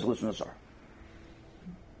 Hashem says, listen to Sara.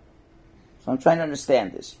 So I'm trying to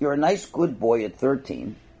understand this. You're a nice, good boy at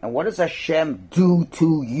 13, and what does Hashem do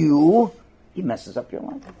to you? He messes up your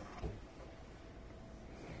life.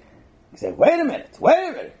 You say, wait a minute.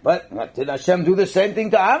 But did Hashem do the same thing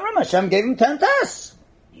to Avram? Hashem gave him 10 tests.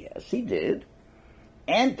 Yes, he did.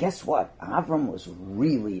 And guess what? Avram was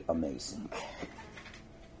really amazing.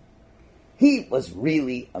 He was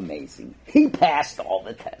really amazing. He passed all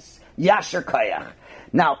the tests. Yasher Kayach.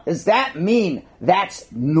 Now, does that mean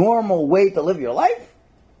that's normal way to live your life?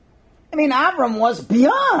 I mean, Avram was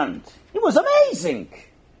beyond. He was amazing.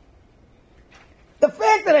 The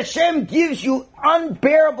fact that Hashem gives you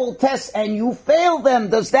unbearable tests and you fail them,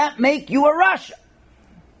 does that make you a rasha?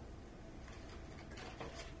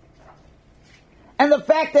 And the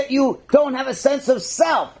fact that you don't have a sense of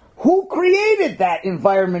self, who created that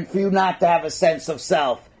environment for you not to have a sense of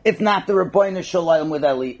self? If not the Rabbeinu Shalom with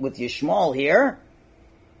Yishmael here.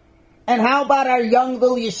 And how about our young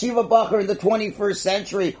little yeshiva bacher in the 21st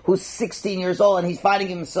century who's 16 years old and he's finding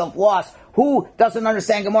himself lost? Who doesn't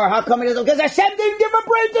understand Gemara? How come he doesn't? Because Hashem didn't give a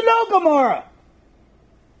brain to know Gemara.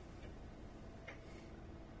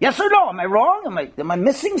 Yes or no? Am I wrong? Am I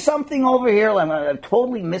missing something over here? Am I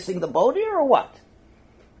totally missing the boat here or what?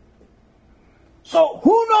 So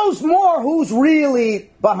who knows more who's really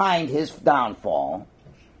behind his downfall?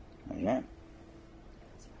 Okay.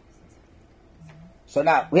 So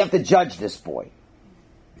now, we have to judge this boy.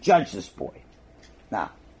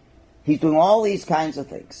 Now, he's doing all these kinds of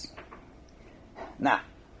things. Now,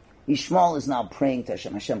 Yishmael is now praying to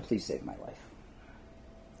Hashem, Hashem, please save my life.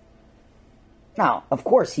 Now, of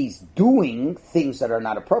course, he's doing things that are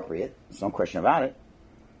not appropriate. There's no question about it.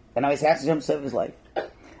 And now he's asking him to save his life. And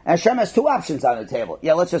Hashem has 2 options on the table.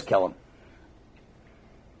 Yeah, let's just kill him.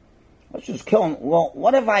 Let's just kill him. Well,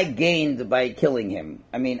 what have I gained by killing him?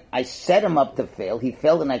 I mean, I set him up to fail. He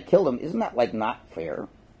failed and I killed him. Isn't that, not fair?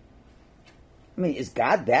 I mean, is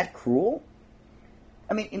God that cruel?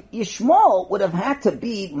 I mean, Yishmael would have had to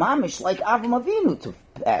be mamish like Avram Avinu to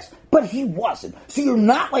pass. But he wasn't. So you're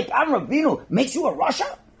not like Avram Avinu. Makes you a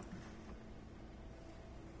rasha?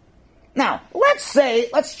 Now,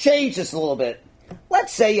 let's change this a little bit.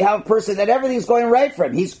 Let's say you have a person that everything's going right for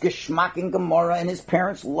him. He's geschmack in Gemara, and his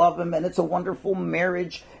parents love him, and it's a wonderful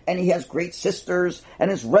marriage, and he has great sisters,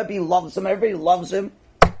 and his Rebbe loves him, everybody loves him.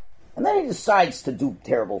 And then he decides to do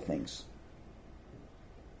terrible things.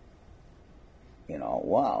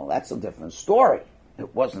 Wow, that's a different story.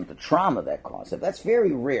 It wasn't the trauma that caused it. That's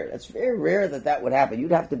very rare. That's very rare that would happen.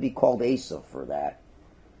 You'd have to be called Asa for that.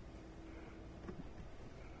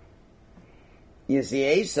 You see,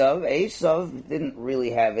 Esav didn't really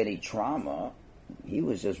have any trauma. He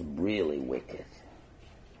was just really wicked.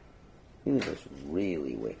 But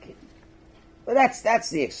that's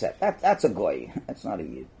the except. That's a goy. That's not a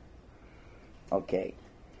yid. Okay.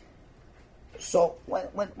 So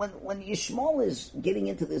when Yishmael is getting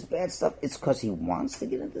into this bad stuff, it's because he wants to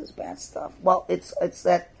get into this bad stuff. Well, it's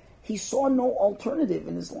that he saw no alternative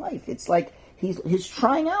in his life. It's like he's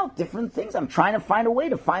trying out different things. I'm trying to find a way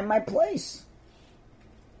to find my place.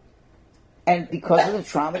 And because of the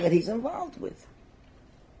trauma that he's involved with.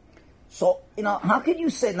 So, how could you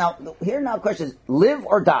say, now the question is, live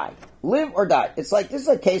or die? Live or die. It's like, this is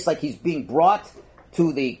a case like he's being brought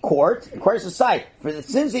to the court. The court has to decide, for the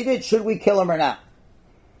sins he did, should we kill him or not?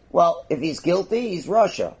 Well, if he's guilty, he's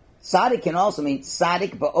Rasha. Tzaddik can also mean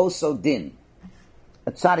tzaddik ba'oso din.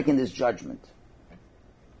 A tzaddik in this judgment.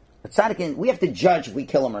 We have to judge if we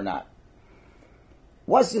kill him or not.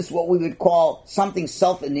 Was this what we would call something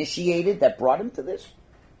self-initiated that brought him to this?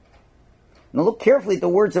 Now look carefully at the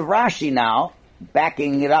words of Rashi now,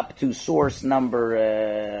 backing it up to source number,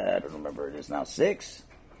 I don't remember it is now, 6.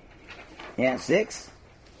 Yeah, 6.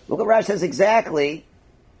 Look what Rashi says exactly.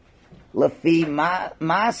 Lefi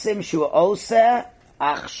masim shu'oseh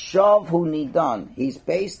achshav hu nidan. He's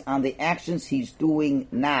based on the actions he's doing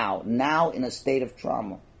now in a state of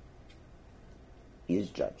trauma. He is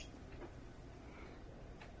judged.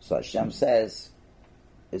 So Hashem says,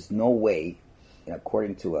 there's no way,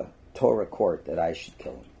 according to a Torah court, that I should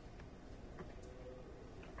kill him.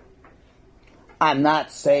 I'm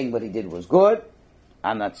not saying what he did was good.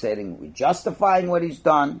 I'm not saying we're justifying what he's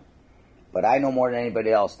done. But I know more than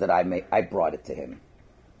anybody else that I brought it to him.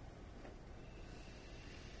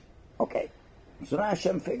 Okay. So now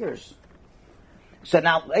Hashem figures. So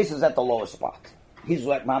now Esav is at the lowest spot. He's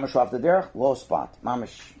like Mamash off the derech, lowest spot.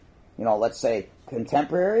 Mamash, let's say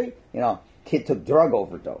contemporary, kid took drug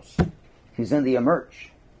overdose. He's in the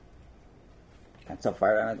emerge. That's how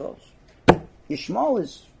far down it goes. Yishmael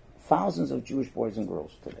is thousands of Jewish boys and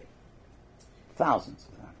girls today. Thousands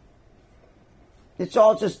of them. It's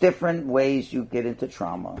all just different ways you get into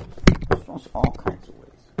trauma. There's all kinds of ways.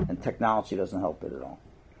 And technology doesn't help it at all.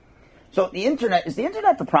 So is the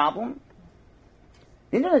internet the problem?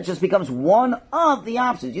 The internet just becomes one of the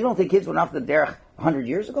options. You don't think kids went off the derech 100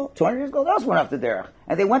 years ago? 200 years ago? They also went off the derech.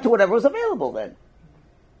 And they went to whatever was available then.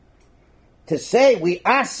 To say we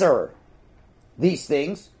aser these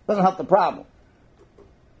things doesn't help the problem.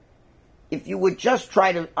 If you would just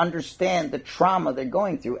try to understand the trauma they're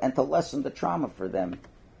going through and to lessen the trauma for them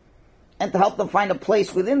and to help them find a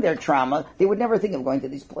place within their trauma, they would never think of going to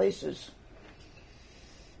these places.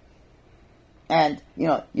 And,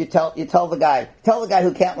 you tell the guy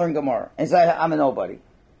who can't learn Gemara, and say, I'm a nobody.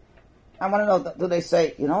 I want to know, do they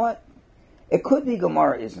say, you know what? It could be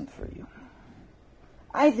Gemara isn't for you.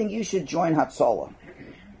 I think you should join Hatzalah.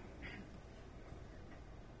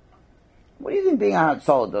 What do you think being on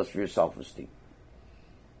Hatzalah does for your self-esteem?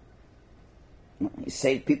 You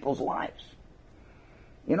save people's lives.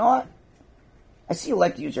 You know what? I see you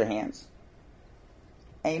like to use your hands.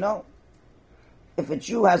 And if a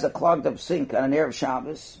Jew has a clogged up sink on an Erev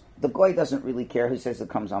Shabbos, the Goy doesn't really care who says it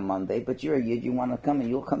comes on Monday, but you're a Yid, you want to come, and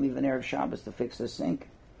you'll come even Erev Shabbos to fix the sink.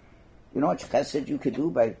 You know what chesed you could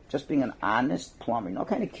do by just being an honest plumber? You know what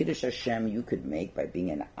kind of Kiddush Hashem you could make by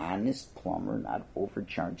being an honest plumber, not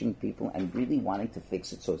overcharging people, and really wanting to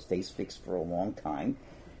fix it so it stays fixed for a long time?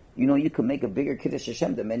 You could make a bigger Kiddush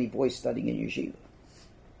Hashem than many boys studying in yeshiva.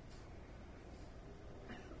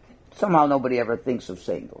 Somehow nobody ever thinks of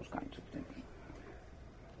saying those kinds of things.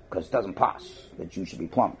 Because it doesn't pass that you should be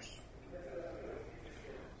plumbers.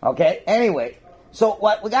 Okay, anyway. So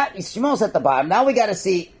what we got, Yishmael's at the bottom. Now we got to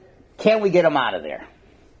see, can we get him out of there?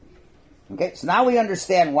 Okay, so now we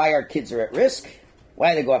understand why our kids are at risk,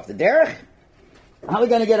 why they go off the derech. How are we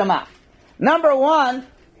going to get them out? Number one,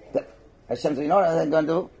 Hashem said, you know what I'm going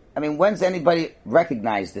to do? When's anybody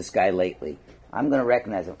recognized this guy lately? I'm going to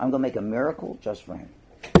recognize him. I'm going to make a miracle just for him.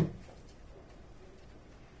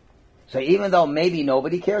 So even though maybe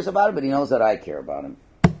nobody cares about him, but he knows that I care about him.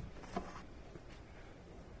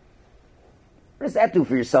 What does that do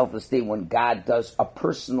for your self-esteem when God does a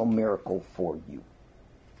personal miracle for you?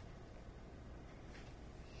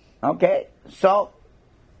 Okay, so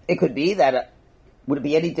it could be that, would it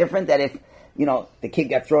be any different that if, the kid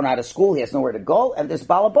got thrown out of school, he has nowhere to go, and this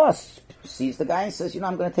balabas sees the guy and says,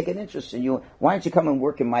 I'm going to take an interest in you. Why don't you come and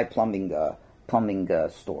work in my plumbing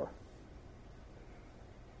store?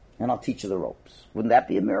 And I'll teach you the ropes. Wouldn't that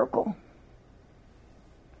be a miracle?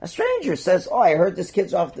 A stranger says, I heard this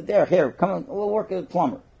kid's off the derech. Here, come on, we'll work as a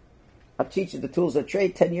plumber. I'll teach you the tools of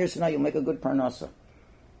trade. 10 years from now, you'll make a good parnasa.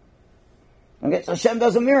 Okay, so Hashem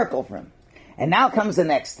does a miracle for him. And now comes the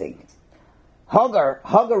next thing. Hagar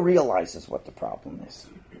realizes what the problem is.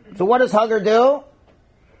 So what does Hagar do?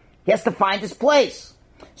 He has to find his place.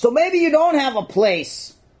 So maybe you don't have a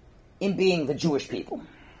place in being the Jewish people.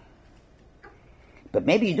 But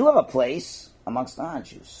maybe you do have a place amongst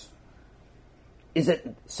non-Jews. Is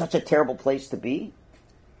it such a terrible place to be?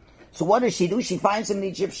 So what does she do? She finds an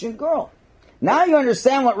Egyptian girl. Now you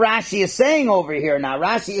understand what Rashi is saying over here. Now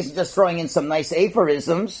Rashi isn't just throwing in some nice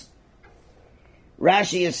aphorisms.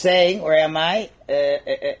 Rashi is saying, where am I?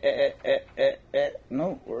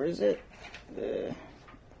 No, where is it?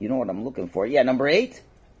 You know what I'm looking for. Yeah, number 8.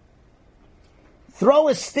 Throw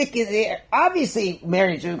a stick in the air. Obviously,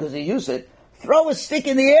 married Jew, because he used it. Throw a stick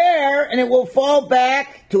in the air, and it will fall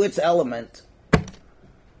back to its element.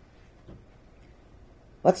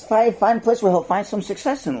 Let's find a place where he'll find some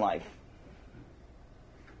success in life.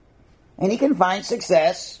 And he can find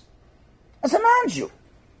success as a non-Jew.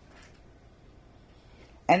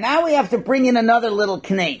 And now we have to bring in another little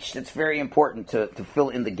knetch that's very important to fill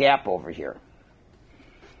in the gap over here.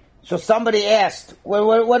 So somebody asked,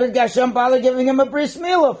 what did Hashem bother giving him a bris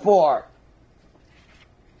milah for?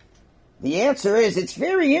 The answer is, it's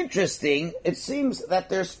very interesting. It seems that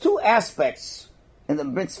there's 2 aspects in the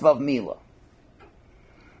mitzvah of milah.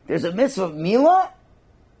 There's a mitzvah of milah,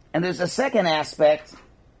 and there's a second aspect,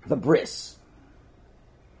 the bris.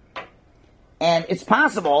 And it's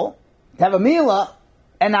possible to have a milah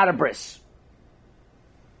and not a bris.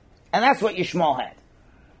 And that's what Yishmael had.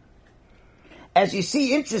 As you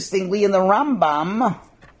see, interestingly, in the Rambam,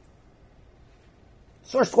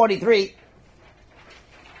 source 23,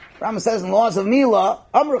 Rambam says in Laws of Milah,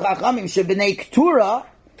 Amru Chachamim shebnei Keturah,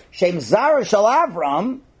 shem Sara shel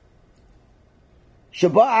Avram,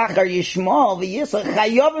 sheba achar Yishmael v'Yitzchak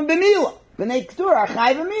chayovim b'milah. Bnei Keturah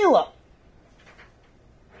chay b'milah.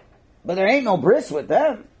 But there ain't no bris with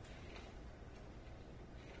them.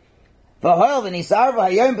 And now the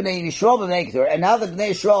Bnei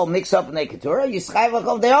Yisrael mix up Bnei Keturah,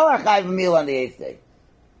 they all are chayv b'milah on the 8th day.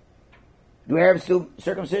 Do Arabs do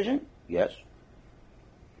circumcision? Yes.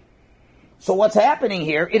 So what's happening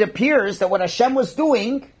here, it appears that what Hashem was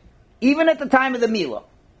doing, even at the time of the Milah,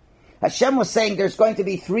 Hashem was saying there's going to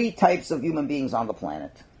be 3 types of human beings on the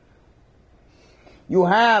planet. You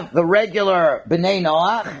have the regular Bnei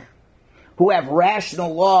Noach, who have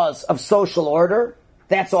rational laws of social order.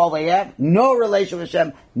 That's all they have. No relation with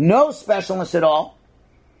Hashem. No specialness at all.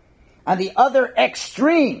 On the other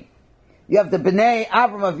extreme, you have the Bnei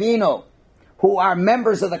Avram Avinu, who are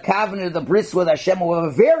members of the covenant of the bris with Hashem, who have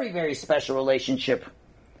a very, very special relationship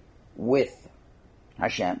with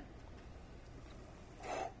Hashem.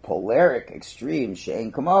 Polaric, extreme,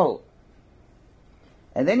 she'ein kamo.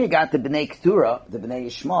 And then you got the Bnei Keturah, the Bnei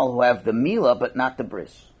Yishmael, who have the milah, but not the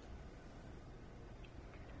bris.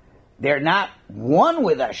 They're not one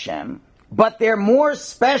with Hashem, but they're more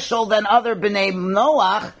special than other Bnei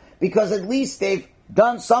Noach, because at least they've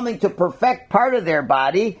done something to perfect part of their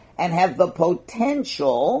body and have the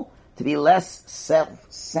potential to be less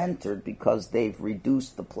self-centered because they've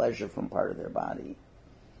reduced the pleasure from part of their body.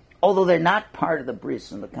 Although they're not part of the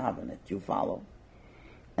bris and the covenant, you follow?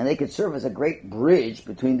 And they could serve as a great bridge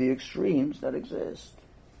between the extremes that exist.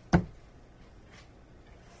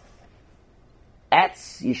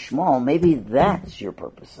 That's Yishmael. Maybe that's your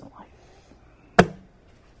purpose in life.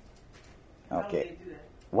 Okay. How would they do that?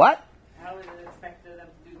 What? How would it expect them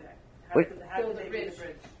to do that? Wait. How would they build the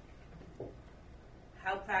bridge?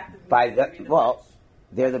 How practically By would the, they be the well, bridge?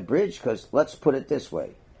 they're the bridge because, let's put it this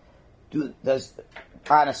way.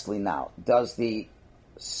 Honestly now, does the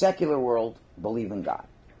secular world believe in God?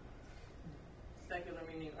 Secular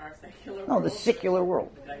meaning our secular No, world? the secular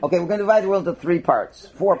world. Okay, we're going to divide the world into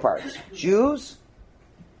 4 parts. Jews,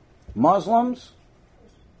 Muslims,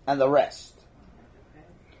 and the rest.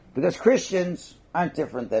 Because Christians aren't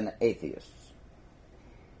different than atheists.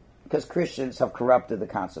 Because Christians have corrupted the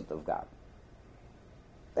concept of God.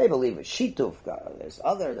 They believe in shituf God,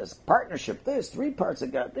 there's partnership, there's 3 parts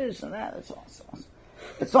of God, this and that,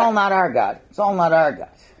 it's all not our God. It's all not our God.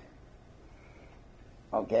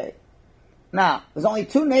 Okay? Now, there's only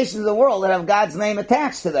 2 nations in the world that have God's name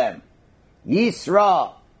attached to them.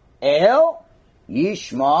 Yisrael,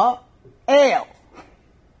 Yishmael.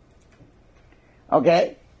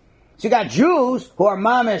 Okay? So you got Jews who are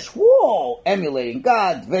mamish, whoa, emulating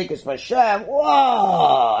God, Dveikus Hashem,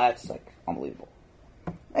 whoa, that's like unbelievable.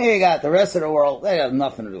 Then you got the rest of the world, they have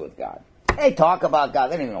nothing to do with God. They talk about God,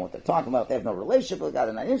 they don't even know what they're talking about, they have no relationship with God,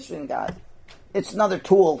 they're not interested in God. It's another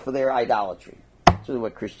tool for their idolatry. That's really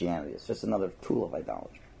what Christianity is, just another tool of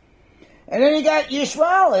idolatry. And then you got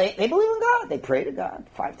Yishmael, they believe in God, they pray to God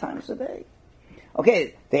 5 times a day.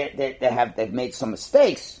 Okay, they've made some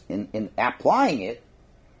mistakes in applying it,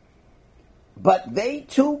 but they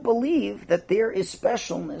too believe that there is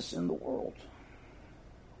specialness in the world.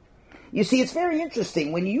 You see, it's very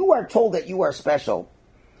interesting. When you are told that you are special,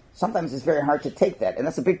 sometimes it's very hard to take that. And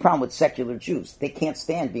that's a big problem with secular Jews. They can't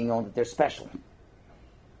stand being known that they're special.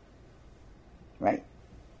 Right?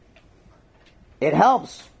 It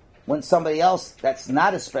helps when somebody else that's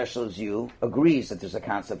not as special as you agrees that there's a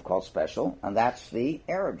concept called special, and that's the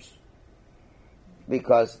Arabs.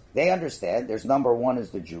 Because they understand there's number one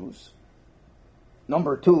is the Jews,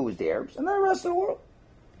 number two is the Arabs, and then the rest of the world.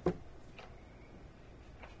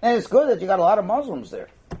 And it's good that you got a lot of Muslims there.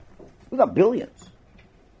 We got billions.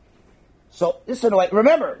 So, listen,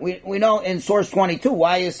 remember, we know in source 22,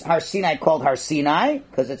 why is Har Sinai called Har Sinai?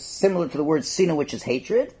 Because it's similar to the word Sina, which is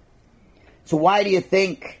hatred. So why do you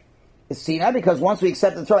think it's Sinai? Because once we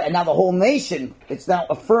accept the Torah, and now the whole nation, it's now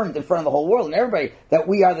affirmed in front of the whole world and everybody that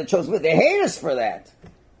we are the chosen people. They hate us for that.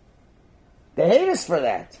 They hate us for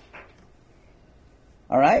that.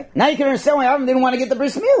 All right? Now you can understand why Aaron didn't want to get the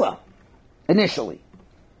Bris Milah initially.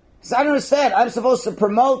 So I don't understand. I'm supposed to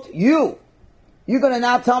promote you. You're going to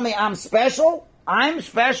now tell me I'm special? I'm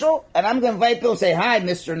special? And I'm going to invite people and say, hi,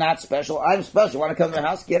 Mr. Not Special. I'm special. Want to come to the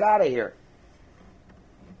house? Get out of here.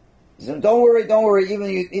 He said, don't worry.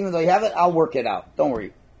 Even though you have it, I'll work it out. Don't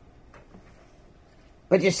worry.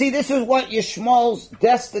 But you see, this is what Yishmael's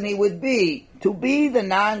destiny would be. To be the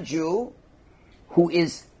non-Jew who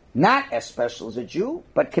is not as special as a Jew,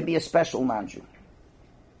 but can be a special non-Jew.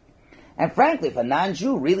 And frankly, if a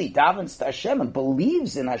non-Jew really davens to Hashem and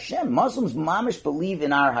believes in Hashem, Muslims, mamish, believe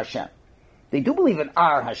in our Hashem. They do believe in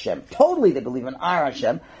our Hashem. Totally they believe in our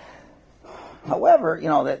Hashem. However,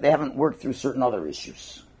 they haven't worked through certain other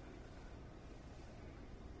issues.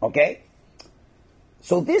 Okay?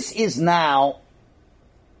 So this is now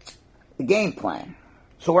the game plan.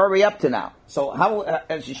 So where are we up to now? So how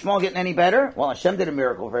is Yishmael getting any better? Well, Hashem did a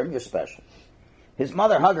miracle for him. You're special. His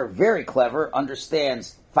mother, Hagar, very clever,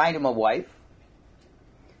 understands, find him a wife.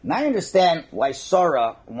 Now I understand why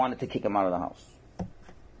Sara wanted to kick him out of the house.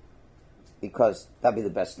 Because that'd be the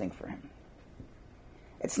best thing for him.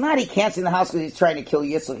 It's not he can't stay in the house because he's trying to kill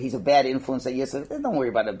Yitzchak. He's a bad influence at Yitzchak. Don't worry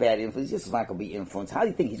about a bad influence. Yitzchak's not going to be influenced. How do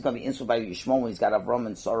you think he's going to be influenced by Yishmael when he's got Avram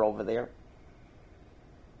and Sara over there?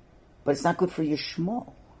 But it's not good for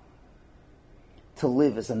Yishmael to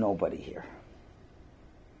live as a nobody here.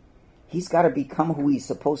 He's got to become who he's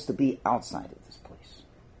supposed to be outside of this place.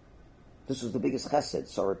 This was the biggest chesed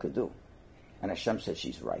Sara could do. And Hashem said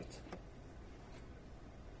she's right.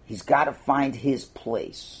 He's got to find his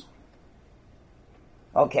place.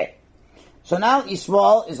 Okay. So now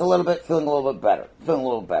Yishmael is feeling a little bit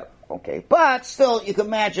better. Okay. But still, you can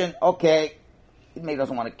imagine, okay, he maybe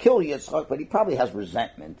doesn't want to kill Yitzchak, but he probably has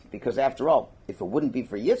resentment. Because after all, if it wouldn't be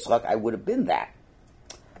for Yitzchak, I would have been that.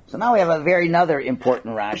 So now we have another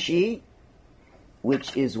important Rashi,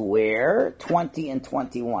 which is where 20 and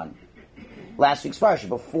 21. Last week's Parshas,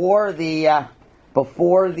 before the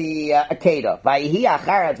Akedah. Vayhi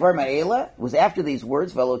achar hadvar ma'ela was after these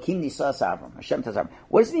words. Velokim nisas Avram. Hashem tells Avram.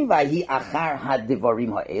 What does it mean? Vayhi achar hadvarim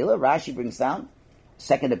ha'ela. Rashi brings down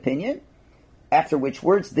second opinion. After which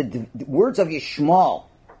words? The words of Yishmael.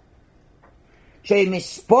 Shei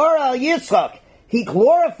mispor al Yitzchak. He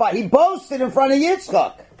boasted in front of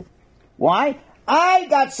Yitzchak. Why? I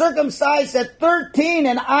got circumcised at 13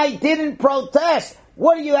 and I didn't protest.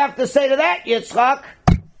 What do you have to say to that, Yitzchak?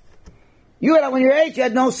 When you're 8, you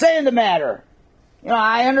had no say in the matter.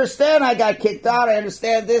 I understand I got kicked out. I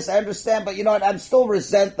understand this. I understand. But you know what? I still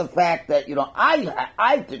resent the fact that,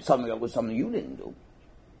 I did something that was something you didn't do.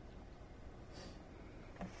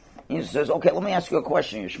 He says, okay, let me ask you a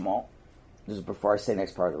question, Yishmael. This is before I say the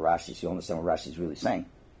next part of the Rashi, so you understand what Rashi is really saying.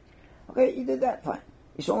 Okay, you did that, fine.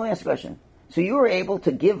 You should only ask a question. So you were able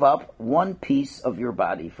to give up one piece of your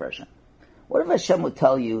body for Hashem. What if Hashem would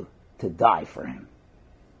tell you to die for him?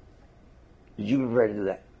 Did you be ready to do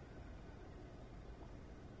that?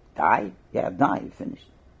 Die? Yeah, die. You finished.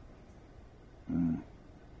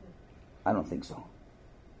 I don't think so.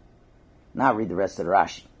 Now read the rest of the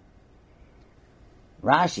Rashi.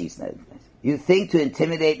 Rashi said, you think to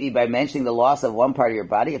intimidate me by mentioning the loss of one part of your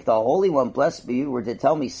body? If the Holy One, blessed be you, were to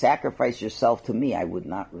tell me, sacrifice yourself to me, I would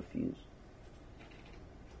not refuse.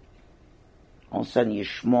 All of a sudden,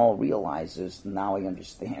 Yishmael realizes, now I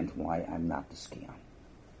understand why I'm not the Skion.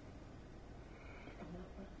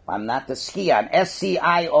 I'm not the Skion.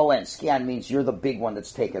 S-C-I-O-N. Skion means you're the big one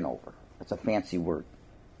that's taken over. That's a fancy word.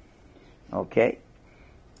 Okay?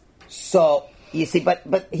 So, you see,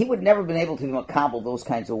 but he would never have been able to makabel those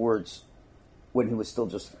kinds of words when he was still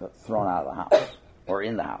just thrown out of the house or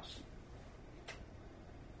in the house.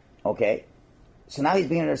 Okay? So now he's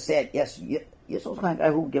beginning to say, yes, Yisrael's the kind of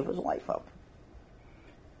guy who will give his life up.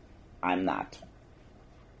 I'm not.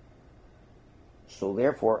 So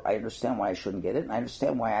therefore, I understand why I shouldn't get it, and I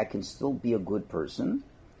understand why I can still be a good person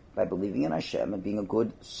by believing in Hashem and being a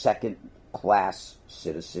good second-class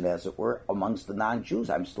citizen, as it were, amongst the non-Jews.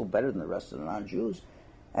 I'm still better than the rest of the non-Jews.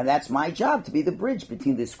 And that's my job, to be the bridge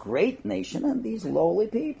between this great nation and these lowly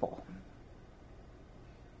people.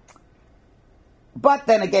 But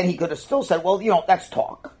then again, he could have still said, well, that's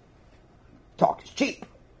talk. Talk is cheap.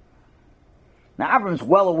 Now, Avram's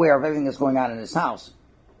well aware of everything that's going on in his house.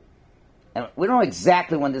 And we don't know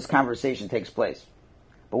exactly when this conversation takes place.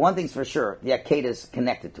 But one thing's for sure, the Akedah is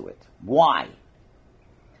connected to it. Why?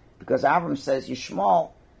 Because Avram says,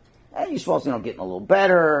 Yishmael's, getting a little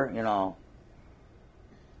better,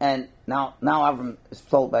 And now Avram is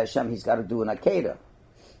told by Hashem he's got to do an Akedah.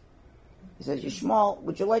 He says, Yishmael,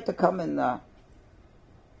 would you like to come and go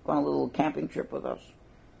on a little camping trip with us?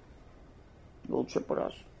 A little trip with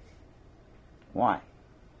us? Why?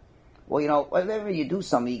 Well, whenever you do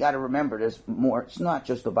something, you got to remember there's more. It's not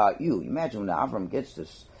just about you. Imagine when Avram gets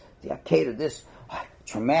this, the Akedah, this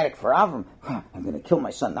traumatic for Avram. I'm going to kill my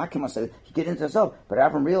son. Not kill my son. He get into himself. But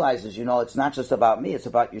Avram realizes, it's not just about me. It's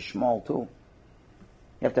about Yishmael too.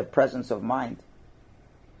 You have to have presence of mind.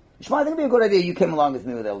 Yishmael, I think it'd be a good idea. You came along with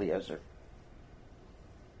me with Eliezer.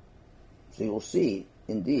 So you'll see,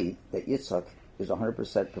 indeed, that Yitzhak is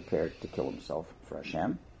 100% prepared to kill himself for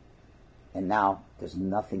Hashem. And now there's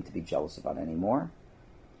nothing to be jealous about anymore.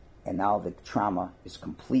 And now the trauma is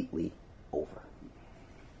completely over.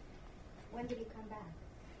 When did he come back?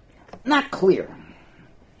 Not clear.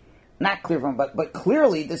 But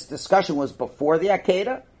clearly this discussion was before the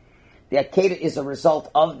Akedah. The Akedah is a result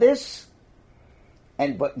of this.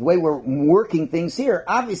 But the way we're working things here,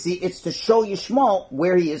 obviously it's to show Yishmael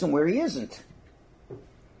where he is and where he isn't.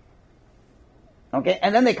 Okay,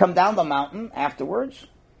 and then they come down the mountain afterwards.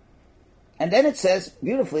 And then it says,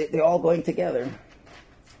 beautifully, they're all going together.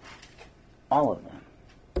 All of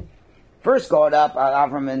them. First going up,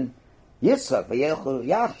 Avram and Yitzchak, v'yelchu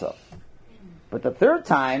yachtov. But the third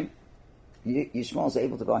time, Yishmael is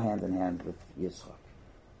able to go hand in hand with Yitzchak.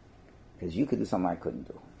 Because you could do something I couldn't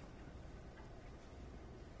do.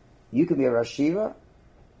 You can be a Rosh Yeshiva,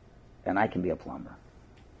 and I can be a plumber.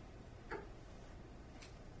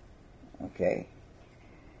 Okay?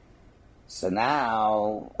 So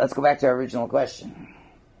now, let's go back to our original question.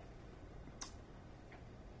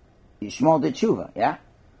 Yishmael did tshuva, yeah?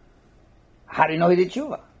 How do you know he did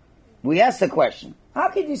tshuva? We asked the question. How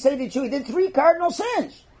could you say he did tshuva? He did 3 cardinal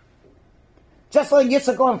sins. Just like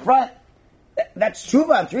Yitzhak go in front. That's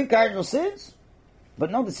tshuva on 3 cardinal sins?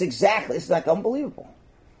 But no, it's like unbelievable.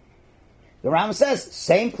 The Rambam says,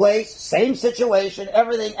 same place, same situation,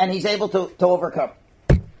 everything, and he's able to overcome.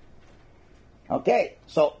 Okay,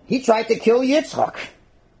 so he tried to kill Yitzchak.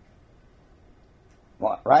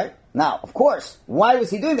 What, right? Now, of course, why was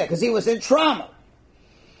he doing that? Because he was in trauma.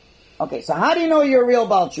 Okay, so how do you know you're a real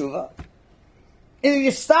Baal Tshuva? Either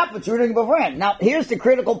you stop what you were doing beforehand. Now, here's the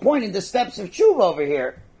critical point in the steps of Tshuva over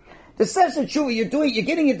here. The steps of Tshuva, you're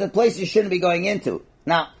getting into places you shouldn't be going into.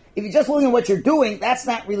 Now, if you're just looking at what you're doing, that's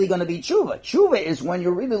not really going to be Tshuva. Tshuva is when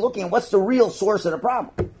you're really looking at what's the real source of the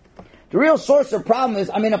problem. The real source of the problem is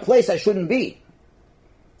I'm in a place I shouldn't be.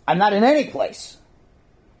 I'm not in any place.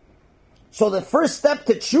 So the first step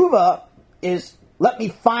to tshuva is let me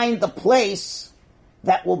find the place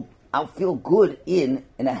that I'll feel good in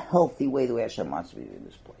a healthy way, the way Hashem wants me in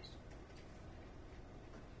this place.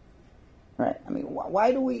 Right? I mean,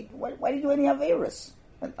 why do you do any Averis?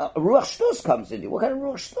 A Ruach Shtus comes into you. What kind of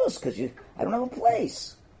Ruach Shtus? Because I don't have a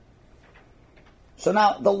place. So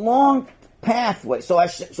now the long pathway. So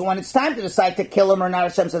when it's time to decide to kill him or not,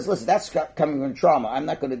 Hashem says, listen, that's coming from trauma. I'm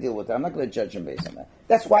not going to deal with that. I'm not going to judge him based on that.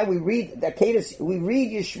 That's why we read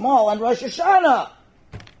Yishmael on Rosh Hashanah.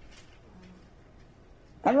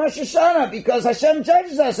 On Rosh Hashanah, because Hashem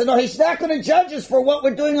judges us. And no, He's not going to judge us for what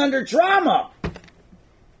we're doing under trauma.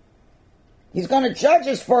 He's going to judge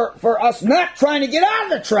us for us not trying to get out of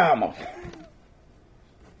the trauma.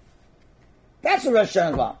 That's what Rosh Hashanah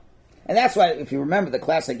is about. And that's why, if you remember the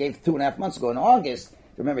class I gave 2.5 months ago in August,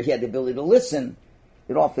 remember he had the ability to listen.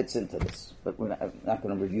 It all fits into this. But we're not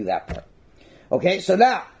going to review that part. Okay, so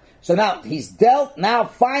now he's dealt. Now,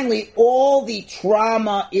 finally, all the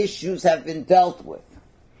trauma issues have been dealt with.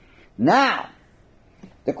 Now,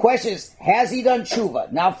 the question is, has he done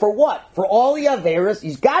tshuva? Now, for what? For all the Averis,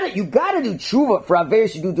 you got to do tshuva for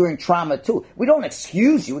Averis you do during trauma too. We don't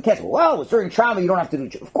excuse you. We can't say, well, it's during trauma, you don't have to do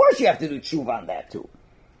tshuva. Of course you have to do tshuva on that too.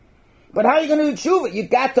 But how are you going to do tshuva? You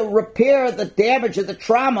got to repair the damage of the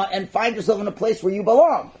trauma and find yourself in a place where you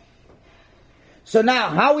belong. So now,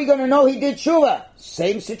 how are we going to know he did tshuva?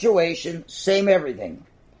 Same situation, same everything.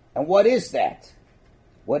 And what is that?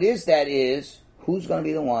 What is that is, who's going to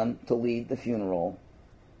be the one to lead the funeral?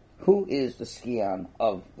 Who is the skion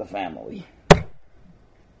of the family?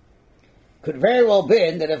 Could very well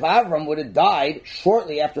been that if Avram would have died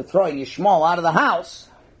shortly after throwing Yishmael out of the house,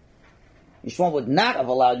 Yishmael would not have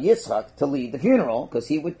allowed Yitzchak to lead the funeral, because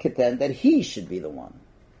he would contend that he should be the one.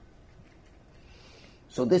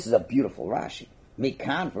 So this is a beautiful Rashi.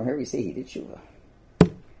 Mikan, from here we say he did tshuva.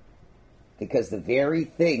 Because the very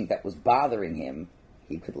thing that was bothering him,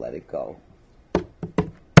 he could let it go.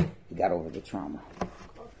 He got over the trauma.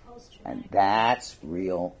 And that's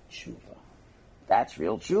real tshuva. That's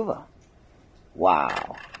real tshuva.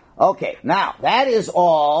 Wow. Okay, now, that is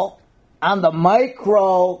all on the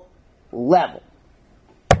micro level.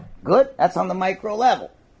 Good? That's on the micro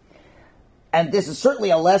level. And this is certainly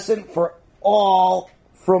a lesson for all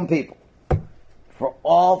from people. For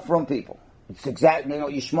all from people. It's exactly,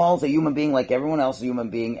 Yishmael's a human being like everyone else is a human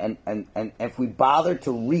being, and if we bother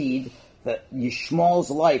to read the Yishmael's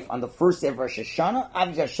life on the first day of Rosh Hashanah,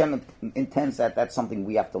 obviously Hashem intends that that's something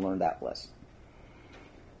we have to learn that lesson.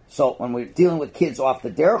 So when we're dealing with kids off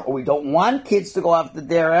the derech, or we don't want kids to go off the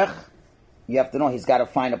derech, you have to know he's got to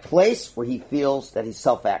find a place where he feels that he's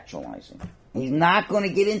self-actualizing. He's not going to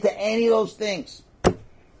get into any of those things.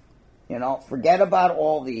 Forget about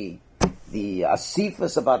all the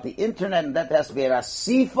asifas about the internet, and that has to be an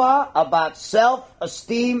asifa about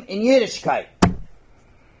self-esteem in Yiddishkeit.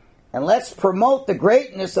 And let's promote the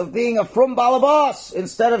greatness of being a frum balabas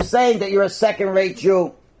instead of saying that you're a second-rate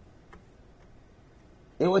Jew.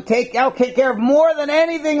 It would take care of more than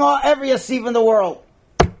anything or every asifa in the world.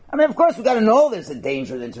 I mean, of course, we've got to know there's a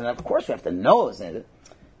danger of the internet. Of course, we have to know there's it.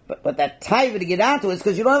 But that time to get onto it is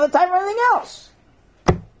because you don't have the time for anything else.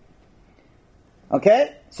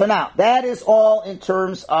 Okay? So now, that is all in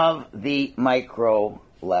terms of the micro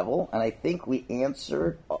level. And I think we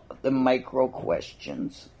answered the micro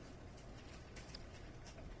questions.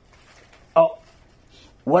 Oh,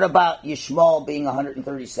 what about Yishmael being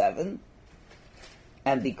 137?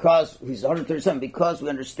 And because he's 137, because we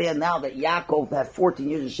understand now that Yaakov had 14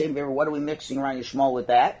 years of Shem Ve'er, what are we mixing around Yishmael with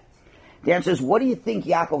that? The answer is, what do you think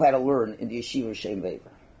Yaakov had to learn in the yeshiva of Shem Ve'er?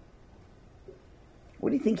 What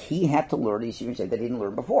do you think he had to learn in the yeshiva of Shem that he didn't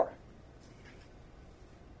learn before?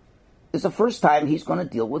 It's the first time he's going to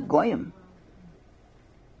deal with Goyim.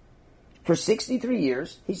 For 63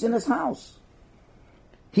 years, he's in his house.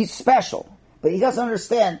 He's special, but he doesn't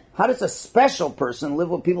understand, how does a special person live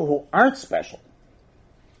with people who aren't special?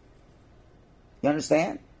 You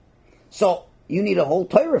understand? So, you need a whole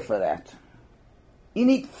Torah for that. You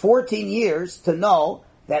need 14 years to know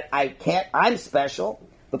that I'm special.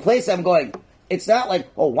 The place I'm going, it's not like,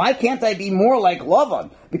 why can't I be more like Lavan?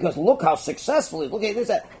 Because look how successful he is. Look at this.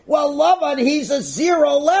 Well, Lavan, he's a 0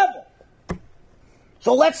 level.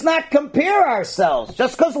 So let's not compare ourselves.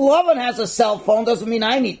 Just because Lavan has a cell phone doesn't mean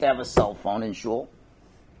I need to have a cell phone in shul.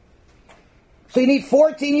 So you need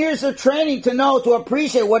 14 years of training to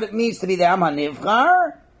appreciate what it means to be the Am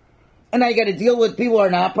HaNivchar. And now you got to deal with people who are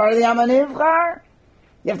not part of the Am HaNivchar.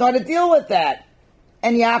 You have to know how to deal with that.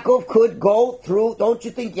 And Yaakov could go through, don't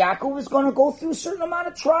you think Yaakov is going to go through a certain amount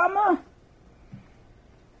of trauma?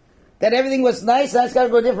 That everything was nice, now it's got to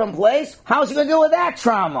go to a different place? How's he going to deal with that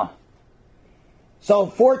trauma? So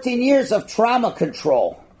 14 years of trauma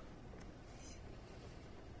control.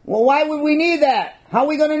 Well, why would we need that? How are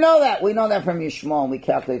we going to know that? We know that from Yishmael, and we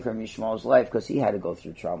calculate from Yishmael's life, because he had to go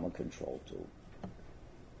through trauma control too.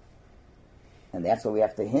 And that's why we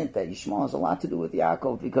have to hint that Yishmael has a lot to do with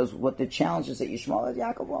Yaakov, because what the challenges that Yishmael had,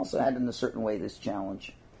 Yaakov also had in a certain way this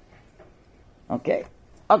challenge. Okay,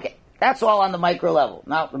 that's all on the micro level.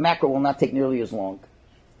 Now, the macro will not take nearly as long.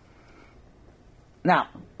 Now,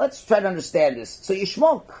 let's try to understand this. So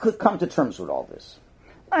Yishmael could come to terms with all this.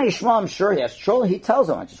 Now, Yishmael, I'm sure he has trouble. He tells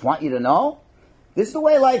him, I just want you to know, this is the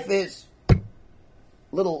way life is.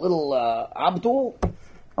 Little Abdul,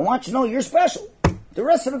 I want you to know you're special. The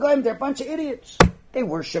rest of the guys, they're a bunch of idiots. They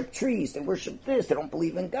worship trees. They worship this. They don't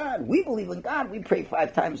believe in God. We believe in God. We pray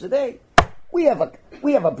 5 times a day. We have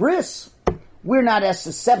a bris. We're not as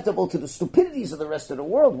susceptible to the stupidities of the rest of the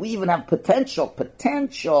world. We even have potential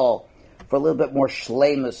for a little bit more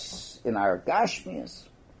shleimus in our gashmias.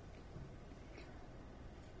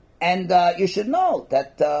 And you should know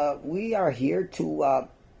that we are here to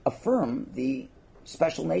affirm the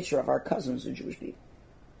special nature of our cousins, the Jewish people.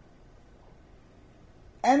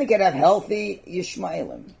 And they can have healthy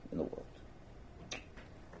Yishmaelim in the world.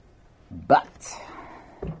 But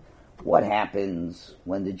what happens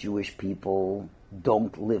when the Jewish people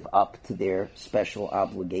don't live up to their special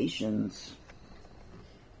obligations?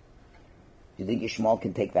 Do you think Yishmael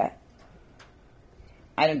can take that?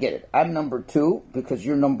 I don't get it. I'm number 2 because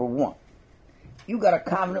you're number 1. You got a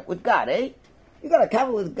covenant with God, eh? You got a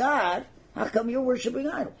covenant with God. How come you're worshiping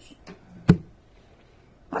idols?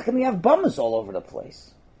 How come you have bummers all over the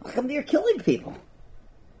place? How come you're killing people?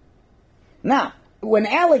 Now, when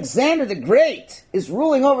Alexander the Great is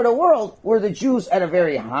ruling over the world, were the Jews at a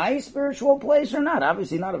very high spiritual place or not?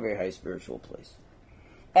 Obviously not a very high spiritual place.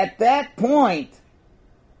 At that point,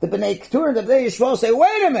 the Bnei Keturah and the Bnei Yishmael say,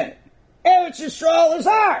 wait a minute, Eretz Yisrael is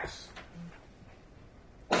ours.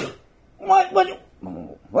 What?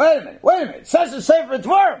 Wait a minute. It says the Sefer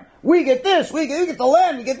Dvarim. We get this, we get the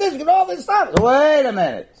land, we get this, we get all this stuff. Wait a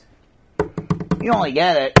minute. You only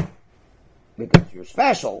get it because you're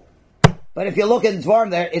special. But if you look in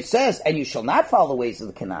Dvarim there, it says, and you shall not follow the ways of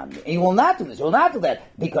the Canaan. And you will not do this, you will not do that,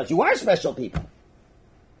 because you are special people.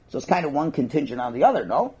 So it's kind of one contingent on the other,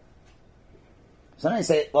 no? So then I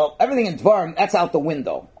say, well, everything in Dvarim, that's out the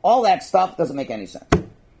window. All that stuff doesn't make any sense.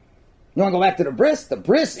 You want to go back to the bris? The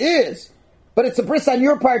bris is, but it's a bris on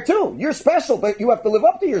your part too. You're special, but you have to live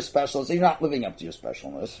up to your specialness. So you're not living up to your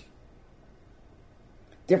specialness.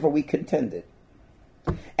 Therefore, we contended.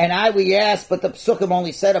 And we asked, but the Psukim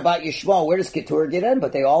only said about Yishmael, where does Keturah get in?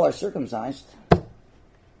 But they all are circumcised.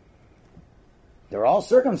 They're all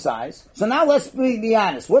circumcised. So now let's be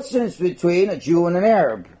honest. What's the difference between a Jew and an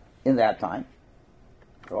Arab in that time?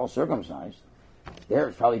 They're all circumcised. The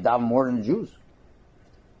Arabs probably daven more than the Jews.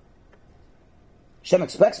 Hashem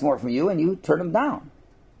expects more from you, and you turn them down.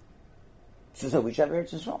 So we should have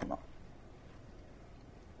Eretz Yisrael. No.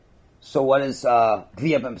 So what is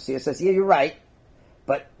Gviyah ben Messiah says? Yeah, you're right.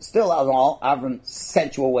 But still, all Avram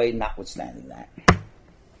sent you away, notwithstanding that.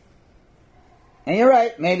 And you're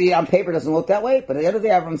right, maybe on paper it doesn't look that way, but at the end of the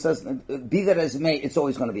day, Avram says, be that as it may, it's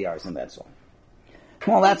always going to be ours, and that's all.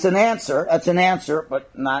 Well, that's an answer,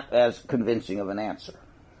 but not as convincing of an answer.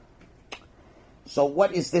 So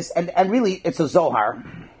what is this? And really, it's a Zohar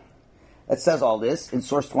that says all this in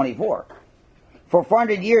source 24. For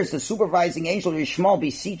 400 years, the supervising angel Yishmael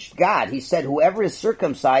beseeched God. He said, whoever is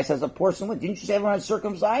circumcised has a portion with. Didn't you say everyone is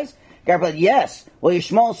circumcised? God said, yes. Well,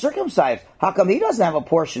 Yishmael is circumcised. How come he doesn't have a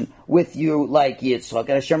portion with you like Yitzchak? And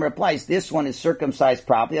Hashem replies, this one is circumcised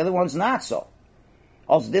properly, the other one's not so.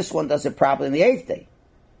 Also, this one does it properly on the 8th day.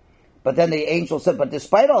 But then the angel said, but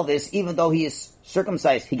despite all this, even though he is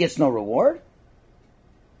circumcised, he gets no reward?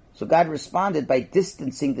 So God responded by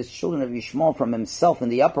distancing the children of Yishmael from himself in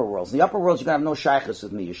the upper worlds. In the upper worlds, you're going to have no shaykhs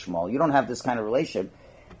with me, Yishmael. You don't have this kind of relationship.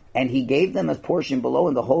 And he gave them a portion below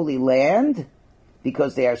in the Holy Land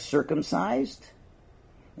because they are circumcised.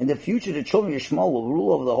 In the future, the children of Yishmael will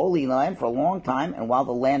rule over the Holy Land for a long time, and while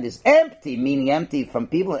the land is empty, meaning empty from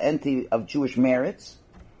people, empty of Jewish merits,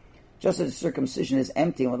 just as circumcision is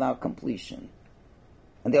empty and without completion.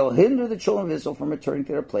 And they will hinder the children of Israel from returning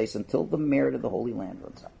to their place until the merit of the Holy Land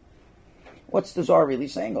runs out. What's the Zohar really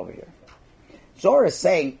saying over here? Zohar is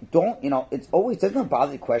saying, it always doesn't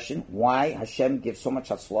bother the question why Hashem gives so much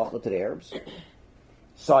hatzlacha to the Arabs.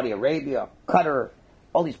 Saudi Arabia, Qatar,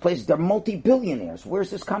 all these places, they're multi-billionaires. Where's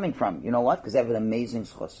this coming from? You know what? Because they have an amazing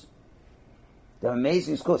schus. They have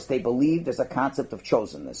amazing schus. They believe there's a concept of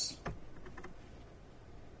chosenness.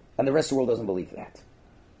 And the rest of the world doesn't believe that.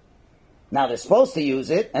 Now they're supposed to use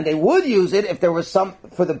it, and they would use it if there was some,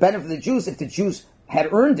 for the benefit of the Jews, if the Jews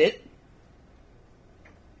had earned it.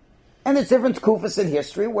 And there's different kufas in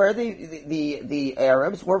history where the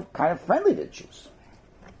Arabs were kind of friendly to the Jews.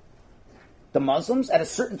 The Muslims at a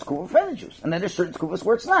certain kufa were friendly to Jews. And then there's certain kufas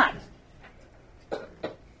where it's not.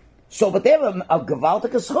 So, but they have a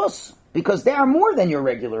gewaltige schus, because they are more than your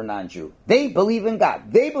regular non-Jew. They believe in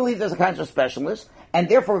God. They believe there's a kind of specialist, and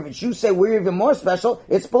therefore if Jews say we're even more special,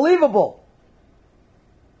 it's believable.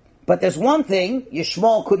 But there's one thing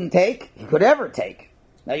Yishmael couldn't take, he could ever take.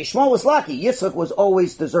 Now, Yishmael was lucky. Yitzchak was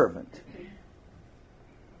always deserving.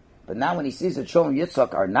 But now when he sees that children of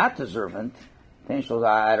Yitzchak are not deserving, then he says,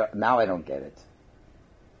 now I don't get it.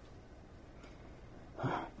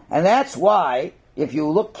 And that's why, if you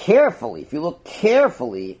look carefully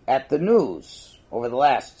at the news over the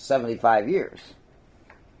last 75 years,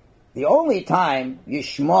 the only time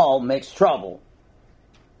Yishmael makes trouble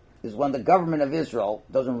is when the government of Israel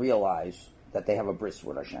doesn't realize that they have a bris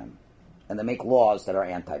with Hashem. And they make laws that are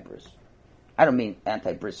anti-bris. I don't mean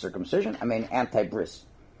anti-bris circumcision, I mean anti-bris.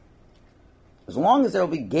 As long as there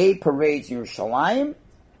will be gay parades in Yerushalayim,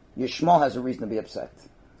 Yishmael has a reason to be upset.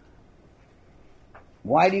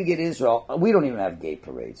 Why do you get Israel? We don't even have gay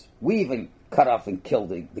parades. We even cut off and kill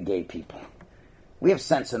the gay people. We have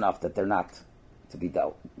sense enough that they're not to be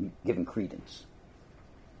given credence.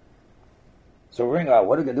 So we're going to go,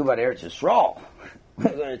 what are we going to do about Eretz Yisrael?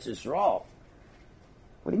 Eretz Yisrael.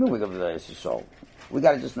 What do you mean we got to so? We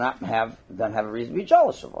got to just not have them have a reason to be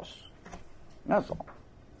jealous of us. That's all.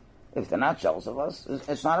 If they're not jealous of us,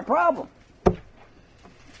 it's not a problem.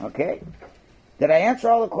 Okay? Did I answer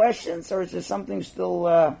all the questions, or is there something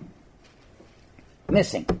still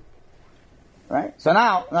missing? Right? So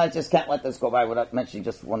now, I just can't let this go by without mentioning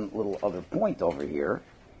just one little other point over here.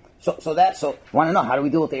 So want to know, how do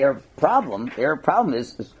we deal with the Arab problem? The Arab problem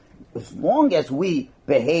is as long as we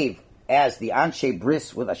behave as the Anshe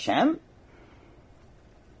Bris with Hashem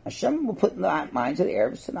will put in the minds of the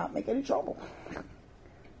Arabs to not make any trouble.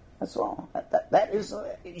 That's all. That is,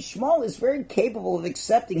 Yishmael is very capable of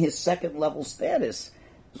accepting his second level status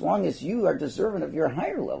as long as you are deserving of your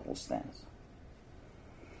higher level status.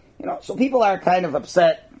 So people are kind of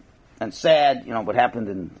upset and sad, what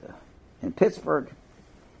happened in Pittsburg.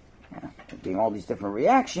 Being all these different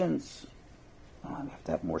reactions. We have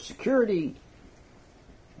to have more security.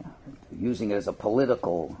 Using it as a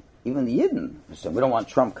political, even the Yidden. So we don't want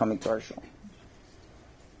Trump coming to our show.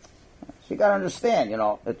 So you got to understand,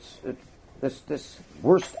 it's this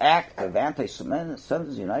worst act of anti-Semitism in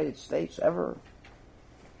the United States ever.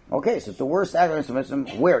 Okay, so it's the worst act of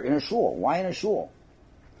anti-Semitism. Where? In a shul. Why in a shul?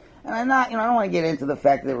 And I don't want to get into the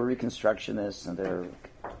fact that they were Reconstructionists and they're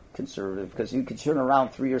conservative, because you could turn around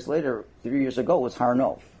 3 years ago, it was Har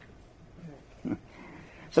Nov.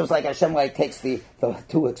 So it's like Hashem takes the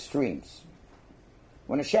two extremes.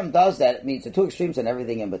 When Hashem does that, it means the two extremes and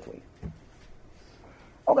everything in between.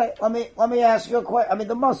 Okay, let me ask you a question. I mean,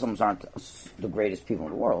 the Muslims aren't the greatest people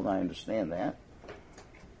in the world. I understand that.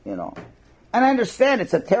 And I understand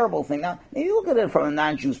it's a terrible thing. Now, you look at it from a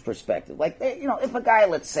non-Jew's perspective. Like, if a guy,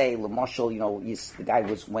 let's say, Lamushal, the guy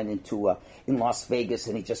went into in Las Vegas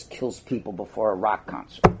and he just kills people before a rock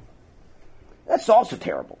concert. That's also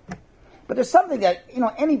terrible. But there's something that,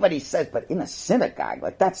 anybody says, but in a synagogue,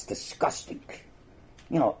 that's disgusting.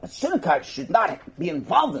 A synagogue should not be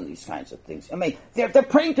involved in these kinds of things. I mean, they're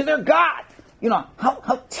praying to their God.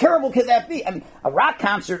 How terrible could that be? I mean, a rock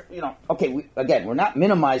concert, okay, we're not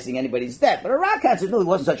minimizing anybody's death, but a rock concert really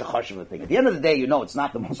wasn't such a chashuv thing. At the end of the day, it's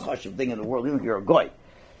not the most chashuv thing in the world, even if you're a goy.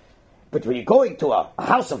 But when you're going to a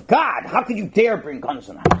house of God, how could you dare bring guns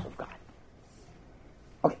in the house of God?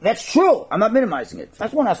 Okay, that's true. I'm not minimizing it. I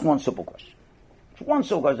just want to ask one simple question. It's one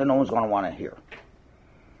simple question that no one's going to want to hear.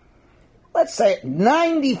 Let's say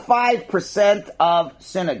 95% of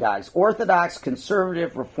synagogues, Orthodox,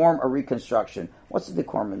 Conservative, Reform, or Reconstruction. What's the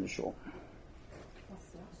decorum in the shul?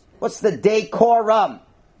 What's the decorum?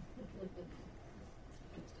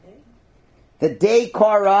 The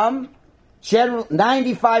decorum, general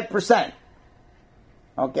 95%.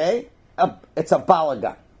 Okay? It's a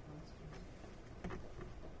balagan.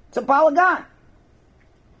 It's a balagan.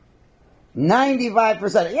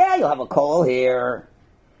 95%. Yeah, you'll have a kollel here.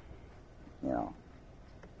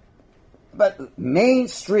 But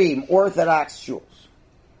mainstream Orthodox shuls.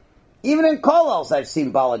 Even in kollels, I've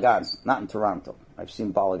seen balagans. Not in Toronto. I've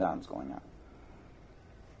seen balagans going on.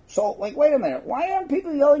 So, wait a minute. Why aren't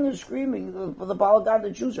people yelling and screaming for the balagan the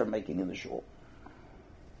Jews are making in the shul?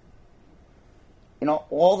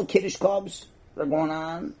 All the Kiddush clubs that are going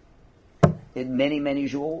on in many, many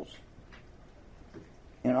shuls.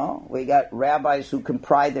 We got rabbis who can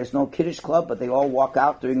pride there's no Kiddush club, but they all walk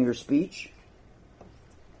out during your speech.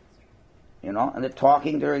 And they're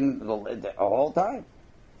talking during the whole time.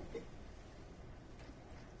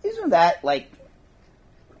 Isn't that like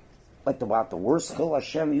about the worst chil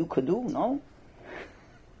Hashem you could do? No?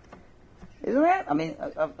 Isn't that? I mean,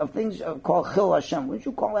 of things called chil Hashem, wouldn't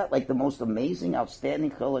you call that like the most amazing,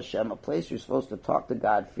 outstanding chil Hashem? A place you're supposed to talk to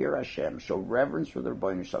God, fear Hashem, show reverence for the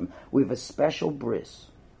Rebbeinu Shalom. We have a special bris.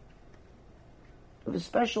 We have a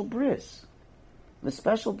special bris. We have a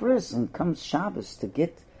special bris, and comes Shabbos to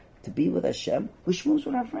get to be with Hashem. We shmooze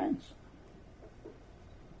with our friends.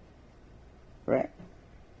 Right?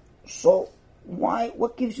 So,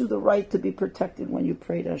 what gives you the right to be protected when you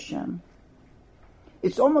pray to Hashem?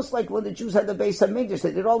 It's almost like when the Jews had the Beis HaMikdash,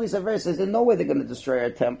 they did all these affairs, they said, no way they're going to destroy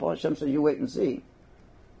our temple. Hashem said, you wait and see.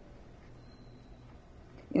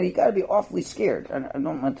 You got to be awfully scared. I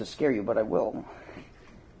don't want to scare you, but I will.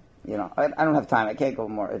 I don't have time. I can't go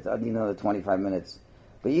more. I need another 25 minutes.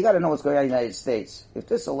 But you got to know what's going on in the United States. If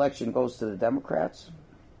this election goes to the Democrats,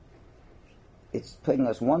 it's taking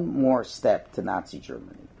us one more step to Nazi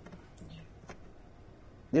Germany.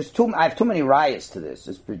 I have too many riots to this.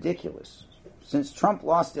 It's ridiculous. Since Trump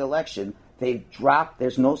lost the election, they've dropped,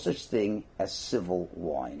 there's no such thing as civil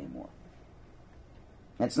law anymore.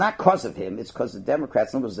 And it's not because of him, it's because the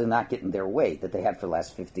Democrats, they're not getting their way that they had for the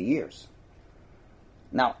last 50 years.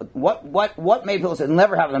 Now, what made people say it'll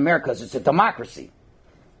never happen in America because it's a democracy?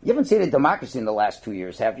 You haven't seen a democracy in the last 2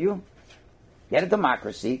 years, have you? You had a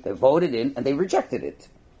democracy, they voted in, and they rejected it.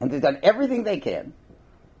 And they've done everything they can.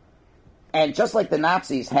 And just like the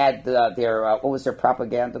Nazis had their, what was their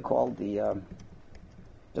propaganda called?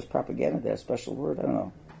 Just propaganda? They had a special word? I don't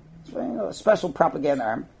know. A special propaganda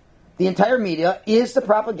arm. The entire media is the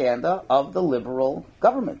propaganda of the liberal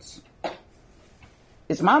governments.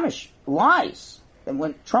 It's mamish, lies. And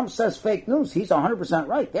when Trump says fake news, he's 100%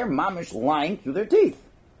 right. They're mamish lying through their teeth.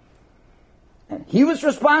 And he was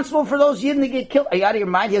responsible for those Yidden to get killed. Are you out of your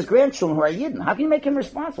mind? He has grandchildren who are Yidden. How can you make him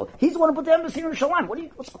responsible? He's the one who put the embassy in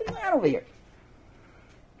Yerushalayim. What's going on over here?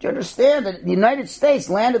 Do you understand that the United States,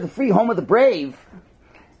 land of the free, home of the brave,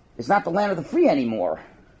 is not the land of the free anymore?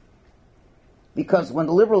 Because when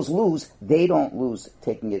the liberals lose, they don't lose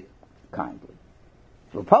taking it kindly.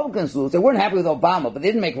 The Republicans lose. They weren't happy with Obama, but they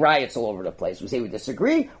didn't make riots all over the place. We say we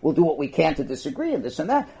disagree. We'll do what we can to disagree and this and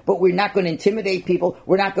that. But we're not going to intimidate people.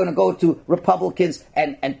 We're not going to go to Republicans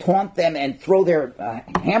and taunt them and throw their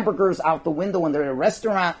hamburgers out the window when they're in a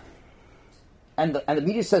restaurant. And the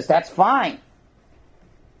media says that's fine.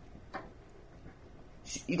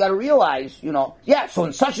 You got to realize, so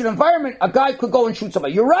in such an environment, a guy could go and shoot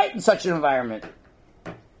somebody. You're right in such an environment.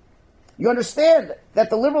 You understand that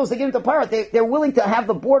the liberals, they get into power, they're willing to have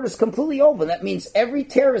the borders completely open. That means every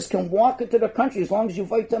terrorist can walk into the country as long as you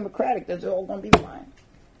vote Democratic. That's all going to be fine.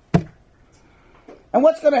 And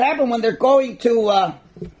what's going to happen when they're going to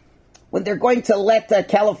let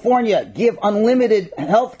California give unlimited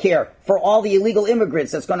health care for all the illegal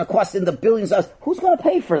immigrants? That's going to cost in the billions of dollars. Who's going to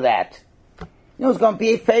pay for that? You know who's going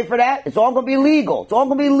to pay for that? It's all going to be legal. It's all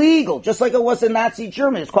going to be legal, just like it was in Nazi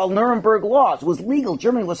Germany. It's called Nuremberg laws. It was legal.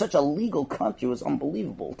 Germany was such a legal country. It was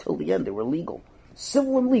unbelievable. Till the end, they were legal.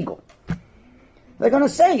 Civil and legal. They're going to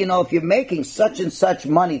say, if you're making such and such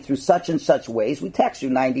money through such and such ways, we tax you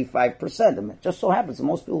 95%. And it just so happens that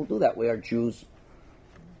most people who do that way are Jews.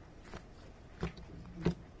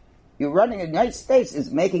 You're running, the United States is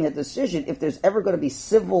making a decision if there's ever going to be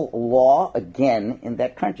civil law again in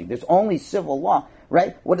that country. There's only civil law,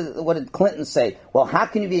 right? What did Clinton say? Well, how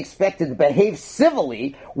can you be expected to behave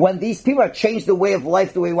civilly when these people have changed the way of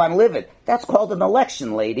life the way we want to live it? That's called an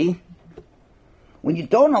election, lady. When you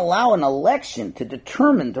don't allow an election to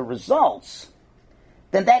determine the results,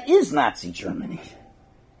 then that is Nazi Germany.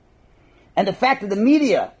 And the fact that the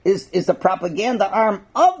media is the propaganda arm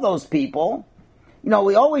of those people.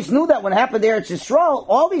 We always knew that when it happened there at Yisrael,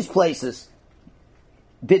 all these places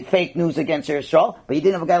did fake news against Yisrael, but you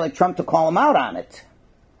didn't have a guy like Trump to call him out on it.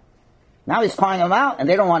 Now he's calling them out, and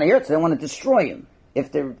they don't want to hear it, so they want to destroy him.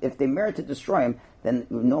 If they merit to destroy him, then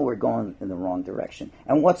we know we're going in the wrong direction.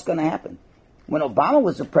 And what's going to happen? When Obama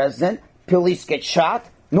was the president, police get shot,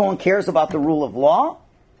 no one cares about the rule of law.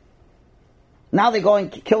 Now they go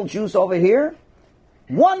and kill Jews over here.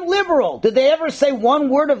 One liberal, did they ever say one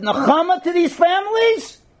word of nechama to these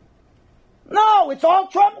families? No, it's all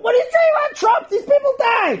Trump. What are you saying about Trump? These people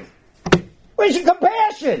died. Where's your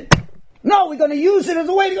compassion? No, we're going to use it as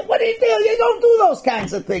a way to... What do you do? You don't do those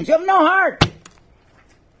kinds of things. You have no heart.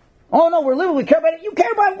 Oh, no, we're liberal. We care about it. You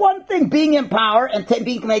care about one thing, being in power and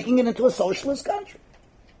making it into a socialist country.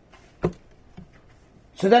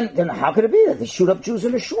 So then how could it be that they shoot up Jews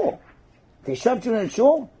in the shul? They shoot up Jews in the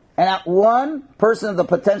shul? And not one person of the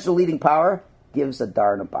potential leading power gives a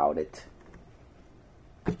darn about it.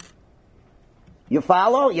 You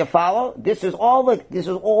follow? This is all the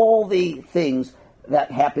things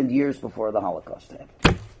that happened years before the Holocaust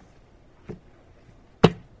happened.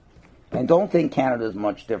 And don't think Canada is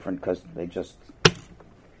much different because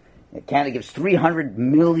Canada gives $300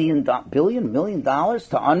 million to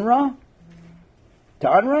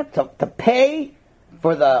UNRWA, to pay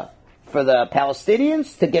for the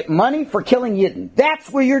Palestinians to get money for killing Yidden. That's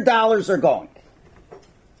where your dollars are going.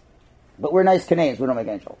 But we're nice Canadians. We don't make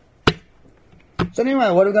any trouble. So anyway,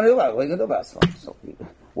 what are we going to do about it? So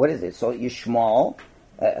what is it? So Yishmael,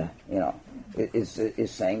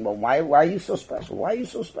 is saying, well, why are you so special? Why are you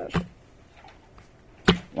so special?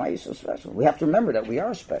 Why are you so special? We have to remember that we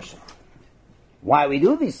are special. Why we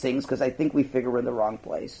do these things? Because I think we figure we're in the wrong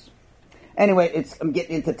place. Anyway, I'm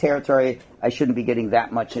getting into territory I shouldn't be getting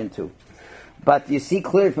that much into. But you see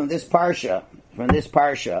clearly from this parsha,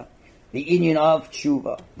 the inyan of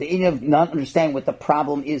tshuva, the inyan of not understanding what the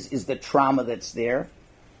problem is the trauma that's there,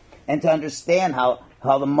 and to understand how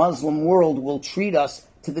the Muslim world will treat us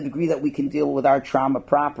to the degree that we can deal with our trauma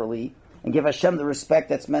properly and give Hashem the respect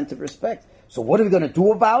that's meant to respect. So what are we going to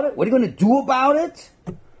do about it? What are you going to do about it?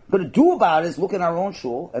 What we're going to do about it is look in our own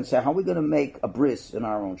shul and say, how are we going to make a bris in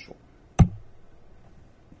our own shul?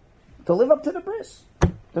 To live up to the bris.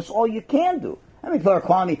 That's all you can do. I mean, people are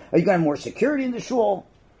calling me, are you going to have more security in the shul?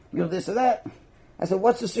 You know, this or that. I said,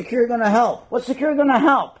 what's the security going to help? What's security going to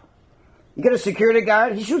help? You get a security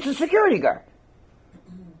guard, he shoots a security guard.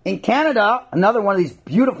 In Canada, another one of these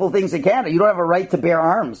beautiful things in Canada, you don't have a right to bear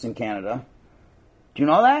arms in Canada. Do you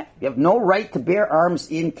know that? You have no right to bear arms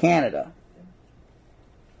in Canada.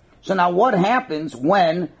 So now what happens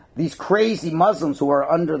when these crazy Muslims who are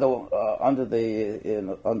under the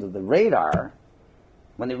radar,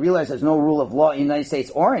 when they realize there's no rule of law in the United States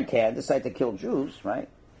or in Canada, decide to kill Jews, right?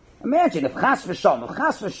 Imagine if chas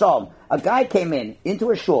v'shalom, a guy came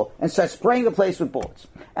into a shul and started spraying the place with bullets.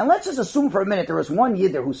 And let's just assume for a minute there was one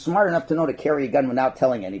yid there who's smart enough to know to carry a gun without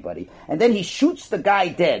telling anybody. And then he shoots the guy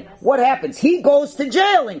dead. What happens? He goes to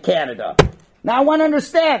jail in Canada. Now I want to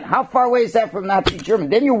understand, how far away is that from Nazi Germany?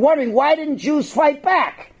 Then you're wondering, why didn't Jews fight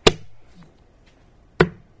back?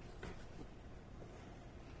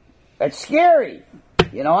 That's scary.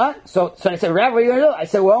 You know what? So I said, Rabbi, what are you going to do? I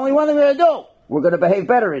said, well, only one thing we're going to do. We're going to behave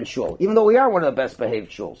better in shul, even though we are one of the best behaved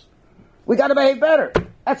shuls. We got to behave better.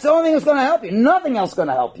 That's the only thing that's going to help you. Nothing else is going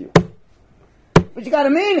to help you. But you got to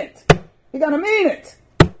mean it. You got to mean it.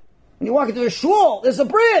 When you walk into a shul, there's a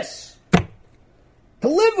bris. To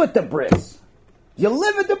live with the bris. You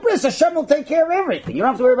live with the bris, Hashem will take care of everything. You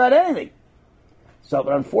don't have to worry about anything. So,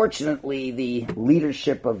 but unfortunately, the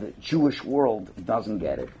leadership of the Jewish world doesn't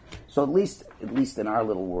get it. So at least in our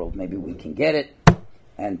little world, maybe we can get it.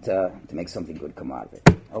 And to make something good come out of it.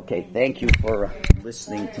 Okay, thank you for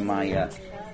listening to my